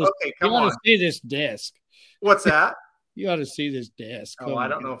 Okay, come on. You ought to see this desk. What's that? You ought to see this desk. Oh, I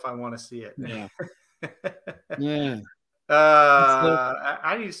don't know if I want to see it. Yeah. Yeah.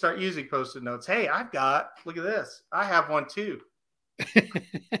 I need to start using Post-it notes. Hey, look at this. I have one too.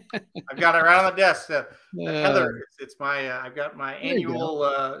 I've got it right on the desk. Heather, it's my, I've got my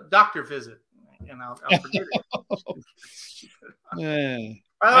annual doctor visit, and I'll forget it.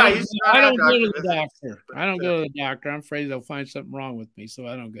 I don't go to the doctor. I don't go to the doctor. I'm afraid they'll find something wrong with me, so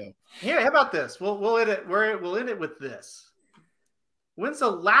I don't go. Yeah, how about this? We'll end it. We'll end it with this. When's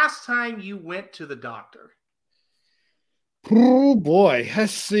the last time you went to the doctor? Oh boy,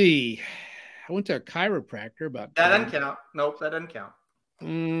 let's see. I went to a chiropractor about. That doesn't count. Nope, that doesn't count.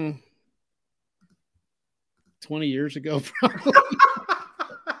 20 years ago, probably.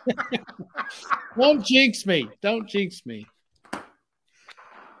 Don't jinx me. Don't jinx me.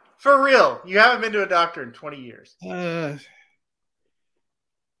 For real, you haven't been to a doctor in 20 years.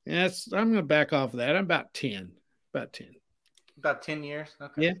 Yes, I'm going to back off of that. I'm about 10. About 10. About 10 years?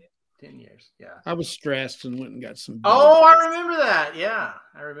 Okay. Yeah. 10 years. Yeah. I was stressed and went and got some. Oh, I remember that. Yeah.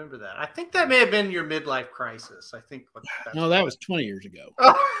 I remember that. I think that may have been your midlife crisis. I think. No, that was 20 years ago.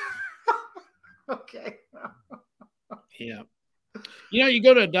 Oh. Okay. Yeah. You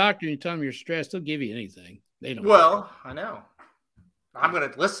go to a doctor and you tell them you're stressed, they'll give you anything. They don't. Well, I know. I'm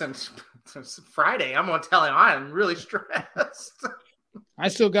going to listen. It's Friday. I'm going to tell him I'm really stressed. I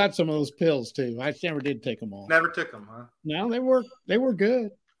still got some of those pills too. I never did take them all. Never took them, huh? No, they were good.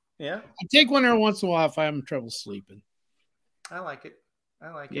 Yeah. I take one every once in a while if I'm having trouble sleeping. I like it.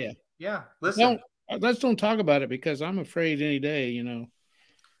 Yeah. Yeah. Listen. Let's don't talk about it because I'm afraid any day,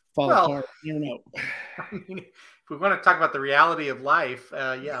 fall apart. You know. I mean, if we want to talk about the reality of life,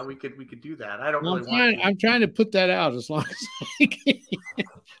 we could do that. I don't really want to. I'm trying to put that out as long as I can.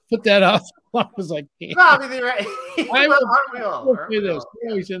 Put that out as long as I can. No, I mean, right. Aren't we all? We're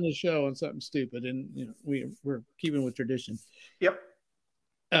always in the show on something stupid, and we're keeping with tradition. Yep.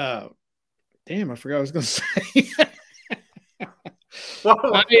 Damn, I forgot what I was going to say.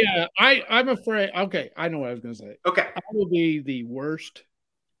 I'm afraid. Okay, I know what I was going to say. Okay. I will be the worst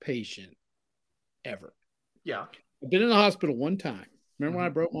patient ever. Yeah. I've been in the hospital one time. Remember when I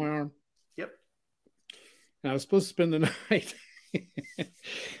broke my arm? Yep. And I was supposed to spend the night.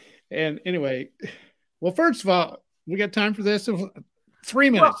 And anyway, well, first of all, we got time for this? 3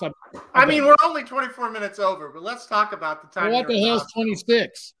 minutes. Well, I mean, we're only 24 minutes over, but let's talk about the time. What the hell's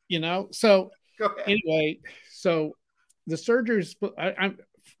 26? So go ahead. Anyway, so the surgery,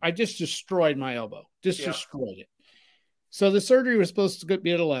 I just destroyed my elbow. Destroyed it. So the surgery was supposed to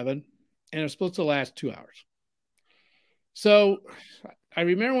be at 11, and it was supposed to last 2 hours. So I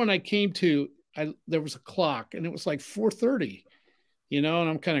remember when I came to, there was a clock, and it was like 4:30. And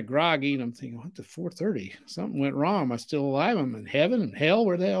I'm kind of groggy, and I'm thinking, what the 4:30? Something went wrong. Am I still alive? I'm in heaven and hell.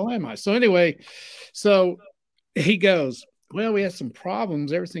 Where the hell am I? So anyway, he goes, well, we had some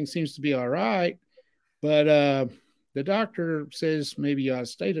problems. Everything seems to be all right. But the doctor says maybe you ought to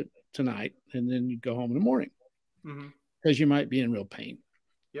stay tonight, and then you go home in the morning because you might be in real pain.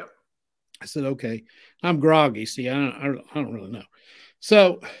 Yep. I said, okay. I'm groggy. See, I don't really know.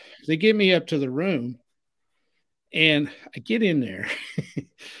 So they get me up to the room. And I get in there.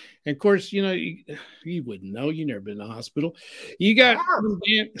 And of course, you know, you wouldn't know. You never been to the hospital. You got,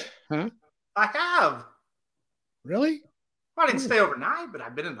 huh? I have. Really? Well, I didn't stay overnight, but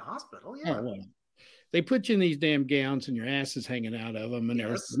I've been in the hospital. Yeah. Oh, well. They put you in these damn gowns and your ass is hanging out of them and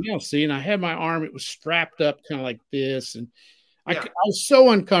everything else. See, and I had my arm, it was strapped up kind of like this. And I was so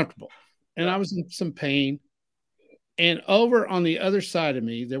uncomfortable and I was in some pain. And over on the other side of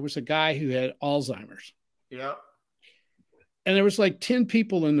me, there was a guy who had Alzheimer's. Yeah. And there was like 10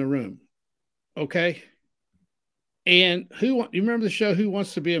 people in the room. Okay. And you remember the show Who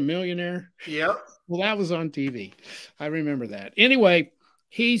Wants to Be a Millionaire? Yep. Well, that was on TV. I remember that. Anyway,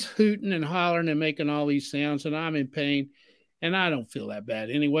 he's hooting and hollering and making all these sounds, and I'm in pain, and I don't feel that bad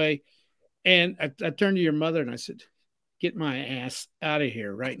anyway. And I turned to your mother and I said, get my ass out of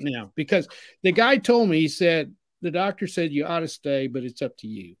here right now. Because the guy told me, he said, the doctor said you ought to stay, but it's up to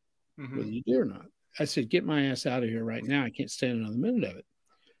you whether you do or not. I said, get my ass out of here right now. I can't stand another minute of it.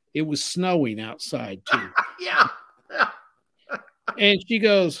 It was snowing outside too. Yeah. And she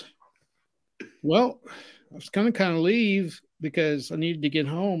goes, well, I was going to kind of leave because I needed to get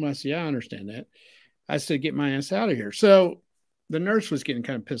home. I said, yeah, I understand that. I said, get my ass out of here. So the nurse was getting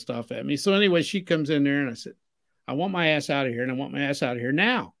kind of pissed off at me. So anyway, she comes in there and I said, I want my ass out of here and I want my ass out of here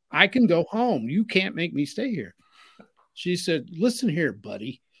now. I can go home. You can't make me stay here. She said, listen here,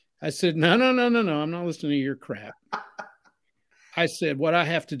 buddy. I said, no. I'm not listening to your crap. I said, what I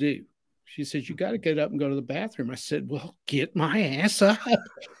have to do. She said, you got to get up and go to the bathroom. I said, well, get my ass up.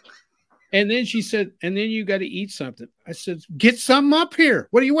 And then she said, and then you got to eat something. I said, get something up here.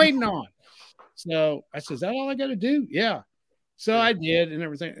 What are you waiting on? So I said, is that all I got to do? Yeah. So I did and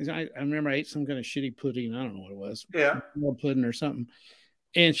everything. I remember I ate some kind of shitty pudding. I don't know what it was. Yeah. Pudding or something.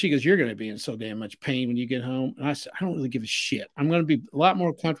 And she goes, you're going to be in so damn much pain when you get home. And I said, I don't really give a shit. I'm going to be a lot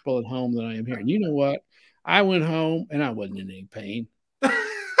more comfortable at home than I am here. And you know what? I went home and I wasn't in any pain.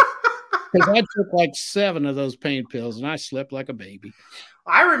 Because I took like 7 of those pain pills and I slept like a baby.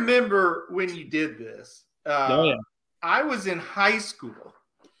 I remember when you did this. I was in high school.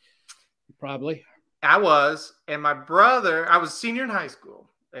 Probably. I was. And my brother, I was a senior in high school.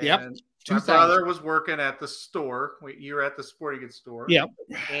 And yep. My brother was working at the store. You were at the sporting goods store. Yep.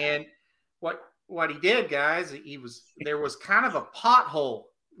 And what he did, guys, there was kind of a pothole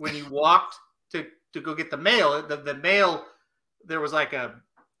when you walked to go get the mail. The mail, there was like a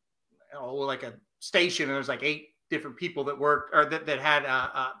station, and there was like 8 different people that worked or that had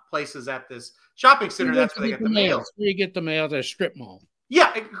places at this shopping center. That's where they get the mail. Where you get the mail at a strip mall.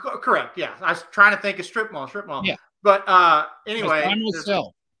 Yeah, correct. Yeah, I was trying to think of strip mall. Yeah. But anyway,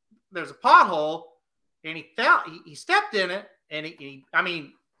 there's a pothole, and he fell. He stepped in it, and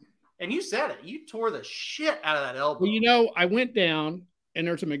and you said it. You tore the shit out of that elbow. Well, you know, I went down, and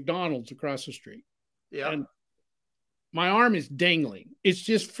there's a McDonald's across the street. Yeah. And my arm is dangling. It's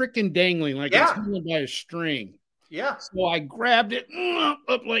just freaking dangling, like it's hanging by a string. Yeah. So I grabbed it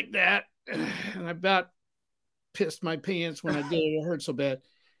up like that, and I about pissed my pants when I did it. It hurt so bad.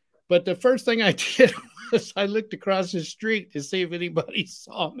 But the first thing I did was I looked across the street to see if anybody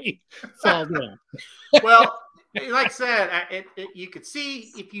saw me fall down. Well, like I said, you could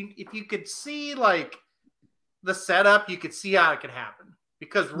see if you could see like the setup, you could see how it could happen.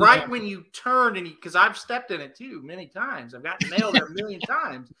 Because when you turned, because I've stepped in it too many times. I've gotten mail there a million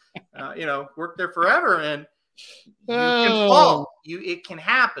times. Worked there forever, and you can fall. It can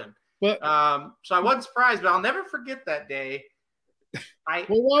happen. But, so I wasn't surprised, but I'll never forget that day.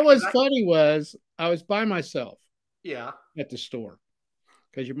 What was funny was I was by myself. Yeah. At the store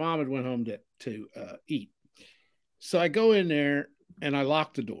because your mom had went home to eat. So I go in there and I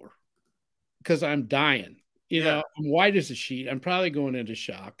lock the door because I'm dying. You know, I'm white as a sheet. I'm probably going into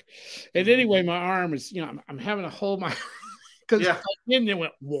shock. And anyway, my arm is, I'm having to hold my, because it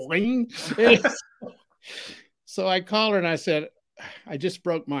went boing. So I called her and I said, I just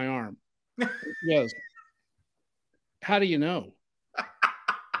broke my arm. She goes, how do you know?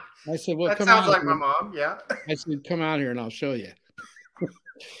 I said, well, that sounds like my mom. Yeah. I said, come out here and I'll show you.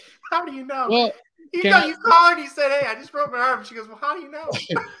 How do you know? Well, you called and you said, hey, I just broke my arm. She goes, well, how do you know?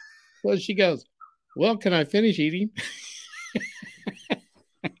 Well, she goes, well, can I finish eating?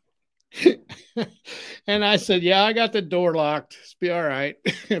 And I said, yeah, I got the door locked. It's be all right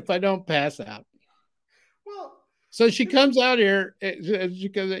if I don't pass out. Well, so she comes out here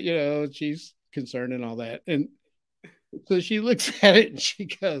because, she's concerned and all that. And so she looks at it and she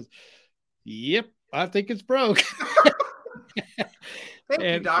goes, yep, I think it's broke. Thank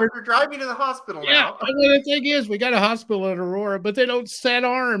you, doctor. Drive me to the hospital now. Well, the thing is, we got a hospital in Aurora, but they don't set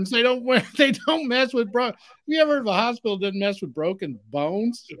arms. They don't mess with You ever heard of a hospital that doesn't mess with broken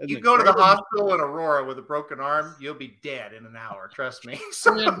bones? If you go to the hospital in Aurora with a broken arm, you'll be dead in an hour. Trust me.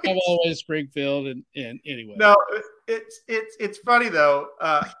 I'm always Springfield, and anyway. No, it's funny though.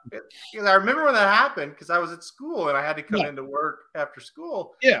 I remember when that happened because I was at school and I had to come into work after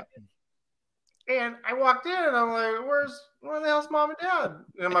school. Yeah. And I walked in and I'm like, where the hell's mom and dad?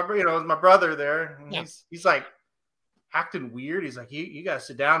 And it was my brother there. And he's like acting weird. He's like, you gotta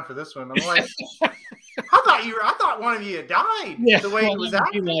sit down for this one. I'm like, I thought one of you had died. Yeah, the way he was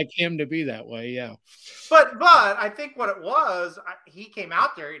acting. Like him to be that way, yeah. But I think what it was, he came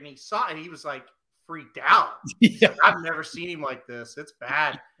out there and he saw it and he was like freaked out. He's like, I've never seen him like this. It's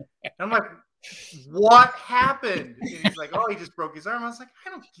bad. And I'm like, what happened? And he's like, oh, he just broke his arm. I was like, I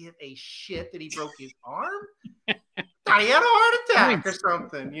don't give a shit that he broke his arm. Thought he had a heart attack or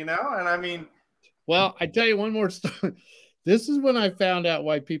something, And I mean, well, I tell you one more story. This is when I found out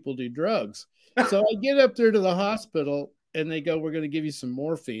why people do drugs. So I get up there to the hospital and they go, we're going to give you some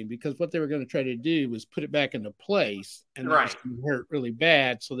morphine, because what they were going to try to do was put it back into place, and that was going to hurt really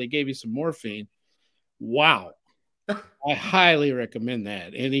bad. So they gave you some morphine. Wow. I highly recommend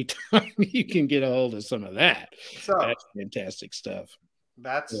that. Anytime you can get a hold of some of that. So that's fantastic stuff.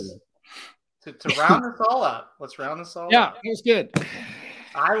 That's to round this all up. Let's round this all up. Yeah, it was good.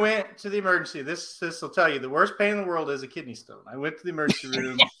 I went to the emergency. This will tell you the worst pain in the world is a kidney stone. I went to the emergency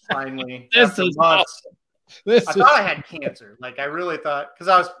room finally. This is months. Awesome. I thought I had cancer. Like I really thought, because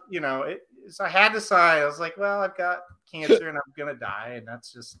I was, so I had to sign. I was like, well, I've got cancer and I'm gonna die, and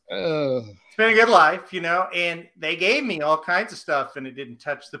that's just it's been a good life, And they gave me all kinds of stuff, and it didn't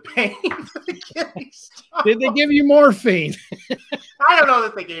touch the pain of the kidney stone. Did they give you morphine? I don't know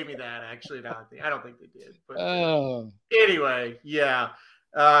that they gave me that. Actually, no, I don't think they did. But anyway, yeah.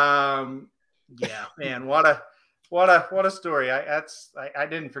 Man, what a story. I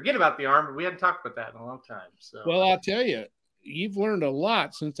didn't forget about the arm, but we hadn't talked about that in a long time. So, well, I'll tell you, you've learned a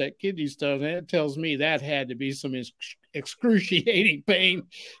lot since that kidney stone. That tells me that had to be some excruciating pain,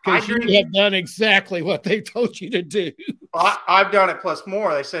 because you have done exactly what they told you to do. I've done it plus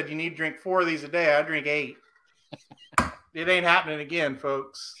more. They said you need to drink 4 of these a day. I drink 8. It ain't happening again,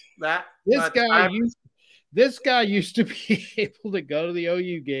 folks. This guy used to be able to go to the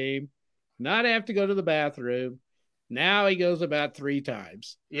OU game, not have to go to the bathroom. Now he goes about 3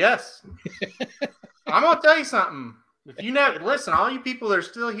 times. Yes. I'm going to tell you something. If you never listen, all you people that are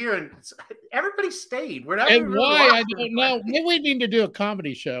still here, and everybody stayed. And why? I don't know. Maybe we need to do a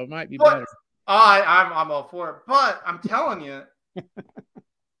comedy show. It might be better. I'm all for it. But I'm telling you,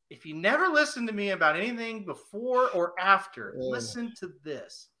 if you never listen to me about anything before or after, listen to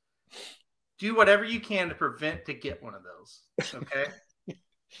this. Do whatever you can to get one of those. Okay?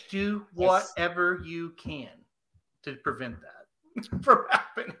 Do whatever you can to prevent that from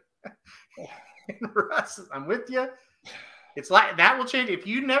happening. Russ, I'm with you. It's like that will change. If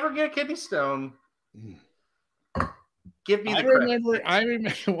you never get a kidney stone, give me the credit. I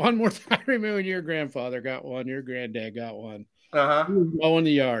remember one more time. I remember when your grandfather got one, your granddad got one. He was mowing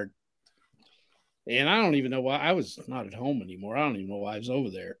the yard. And I don't even know why. I was not at home anymore. I don't even know why I was over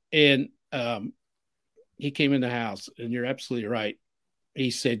there. And he came in the house, and you're absolutely right.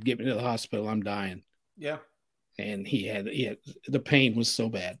 He said, "Get me to the hospital. I'm dying." Yeah. And he had the pain was so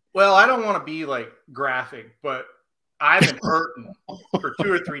bad. Well, I don't want to be like graphic, but I've been hurting for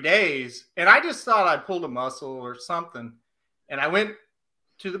 2 or 3 days, and I just thought I pulled a muscle or something, and I went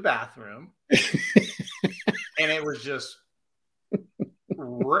to the bathroom, and it was just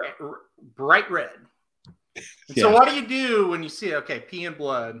bright red. So what do you do when you see pee and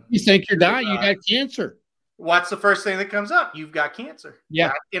blood? You think you're dying? You got cancer. What's the first thing that comes up? You've got cancer.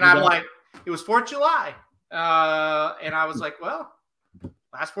 Yeah. And I'm like, it was 4th of July. And I was like, well,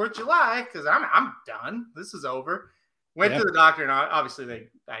 last 4th of July, because I'm done. This is over. Went to the doctor, and obviously they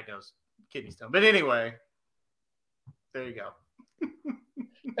diagnosed kidney stone. But anyway, there you go.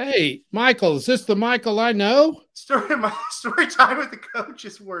 Hey, Michael, is this the Michael I know? Story time with the coach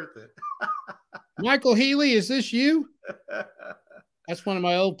is worth it. Michael Healy, is this you? That's one of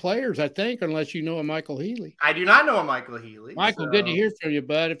my old players, I think, unless you know a Michael Healy. I do not know a Michael Healy. Michael, good to hear from you,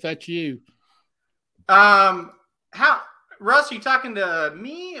 bud, if that's you. Russ, are you talking to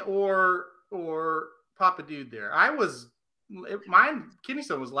me or Papa Dude there? Mine kidney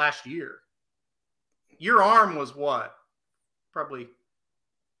stone was last year. Your arm was what? Probably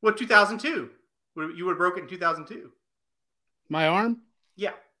 2002. You would have broke it in 2002. My arm?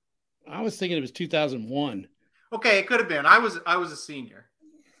 Yeah. I was thinking it was 2001. Okay, it could have been. I was a senior.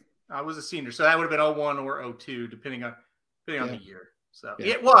 So that would have been 01 or 02, depending on the year. So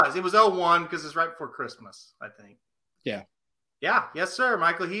Yeah. it was 01 because it's right before Christmas, I think. Yeah. Yeah. Yes, sir.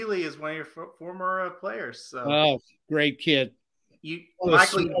 Michael Healy is one of your former players. So Oh, great kid.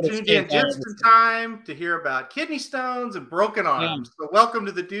 Michael, you tuned in just in time to hear about kidney stones and broken arms. So welcome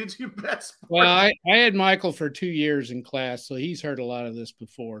to the Dudes Who Bet Sports. Well, I had Michael for 2 years in class, so he's heard a lot of this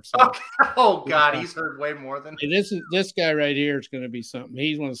before. So. Okay. Oh God, he's heard way more than this guy right here is going to be something.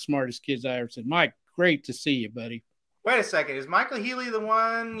 He's one of the smartest kids I ever seen. Mike, great to see you, buddy. Wait a second. Is Michael Healy the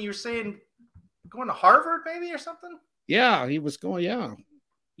one you were saying going to Harvard maybe or something? Yeah, he was going, yeah.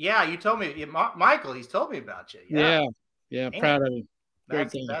 Yeah, you told me. Michael, he's told me about you. Yeah, proud of him.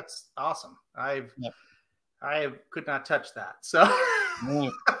 That's awesome. I could not touch that. So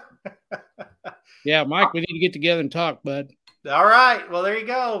yeah, Mike, we need to get together and talk, bud. All right. Well, there you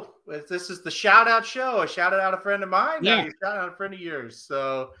go. This is the shout out show. I shouted out a friend of mine. Yeah. Now you shout out a friend of yours.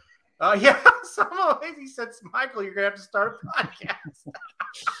 So he said, Michael, you're gonna have to start a podcast.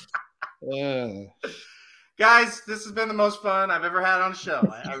 Guys, this has been the most fun I've ever had on a show.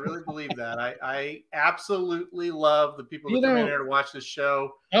 I really believe that. I absolutely love the people that come in here to watch this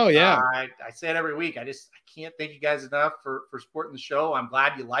show. Oh, yeah. I say it every week. I can't thank you guys enough for supporting the show. I'm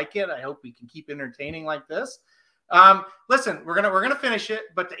glad you like it. I hope we can keep entertaining like this. Listen, we're gonna finish it,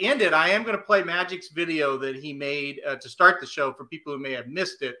 but to end it, I am gonna play Magic's video that he made to start the show for people who may have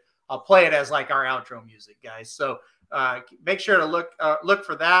missed it. I'll play it as like our outro music, guys. So make sure to look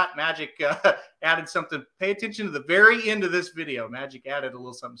for that. Magic added something. Pay attention to the very end of this video. Magic added a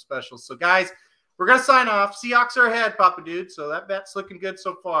little something special. So, guys, we're going to sign off. Seahawks are ahead, Papa Dude. So that bet's looking good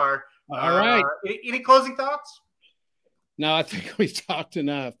so far. All right. Any closing thoughts? No, I think we talked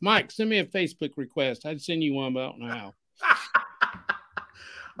enough. Mike, send me a Facebook request. I'd send you one about now.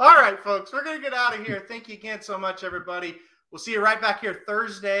 All right, folks. We're going to get out of here. Thank you again so much, everybody. We'll see you right back here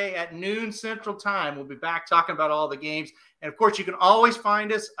Thursday at noon Central Time. We'll be back talking about all the games. And, of course, you can always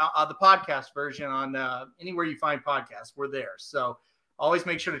find us, the podcast version, on anywhere you find podcasts. We're there. So always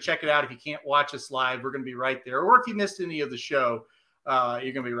make sure to check it out. If you can't watch us live, we're going to be right there. Or if you missed any of the show,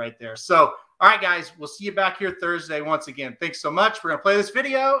 you're going to be right there. So, all right, guys, we'll see you back here Thursday once again. Thanks so much. We're going to play this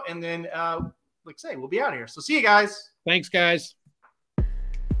video, and then, like I say, we'll be out of here. So see you guys. Thanks, guys.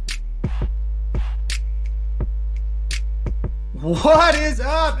 What is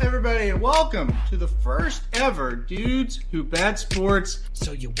up, everybody, and welcome to the first ever Dudes Who Bet Sports.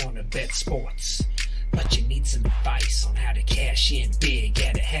 So you want to bet sports, but you need some advice on how to cash in big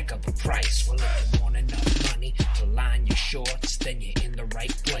at a heck of a price. Well, if you want enough money to line your shorts, then you're in the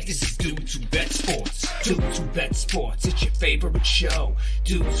right place. This is Dudes Who Bet Sports. Dudes Who Bet Sports, it's your favorite show.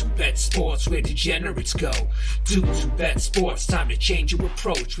 Dudes Who Bet Sports, where degenerates go. Dudes Who Bet Sports, time to change your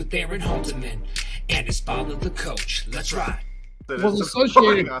approach with Aaron Halterman and his father, the coach. Let's ride. Well, the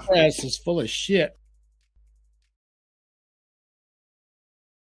Associated Press is full of shit.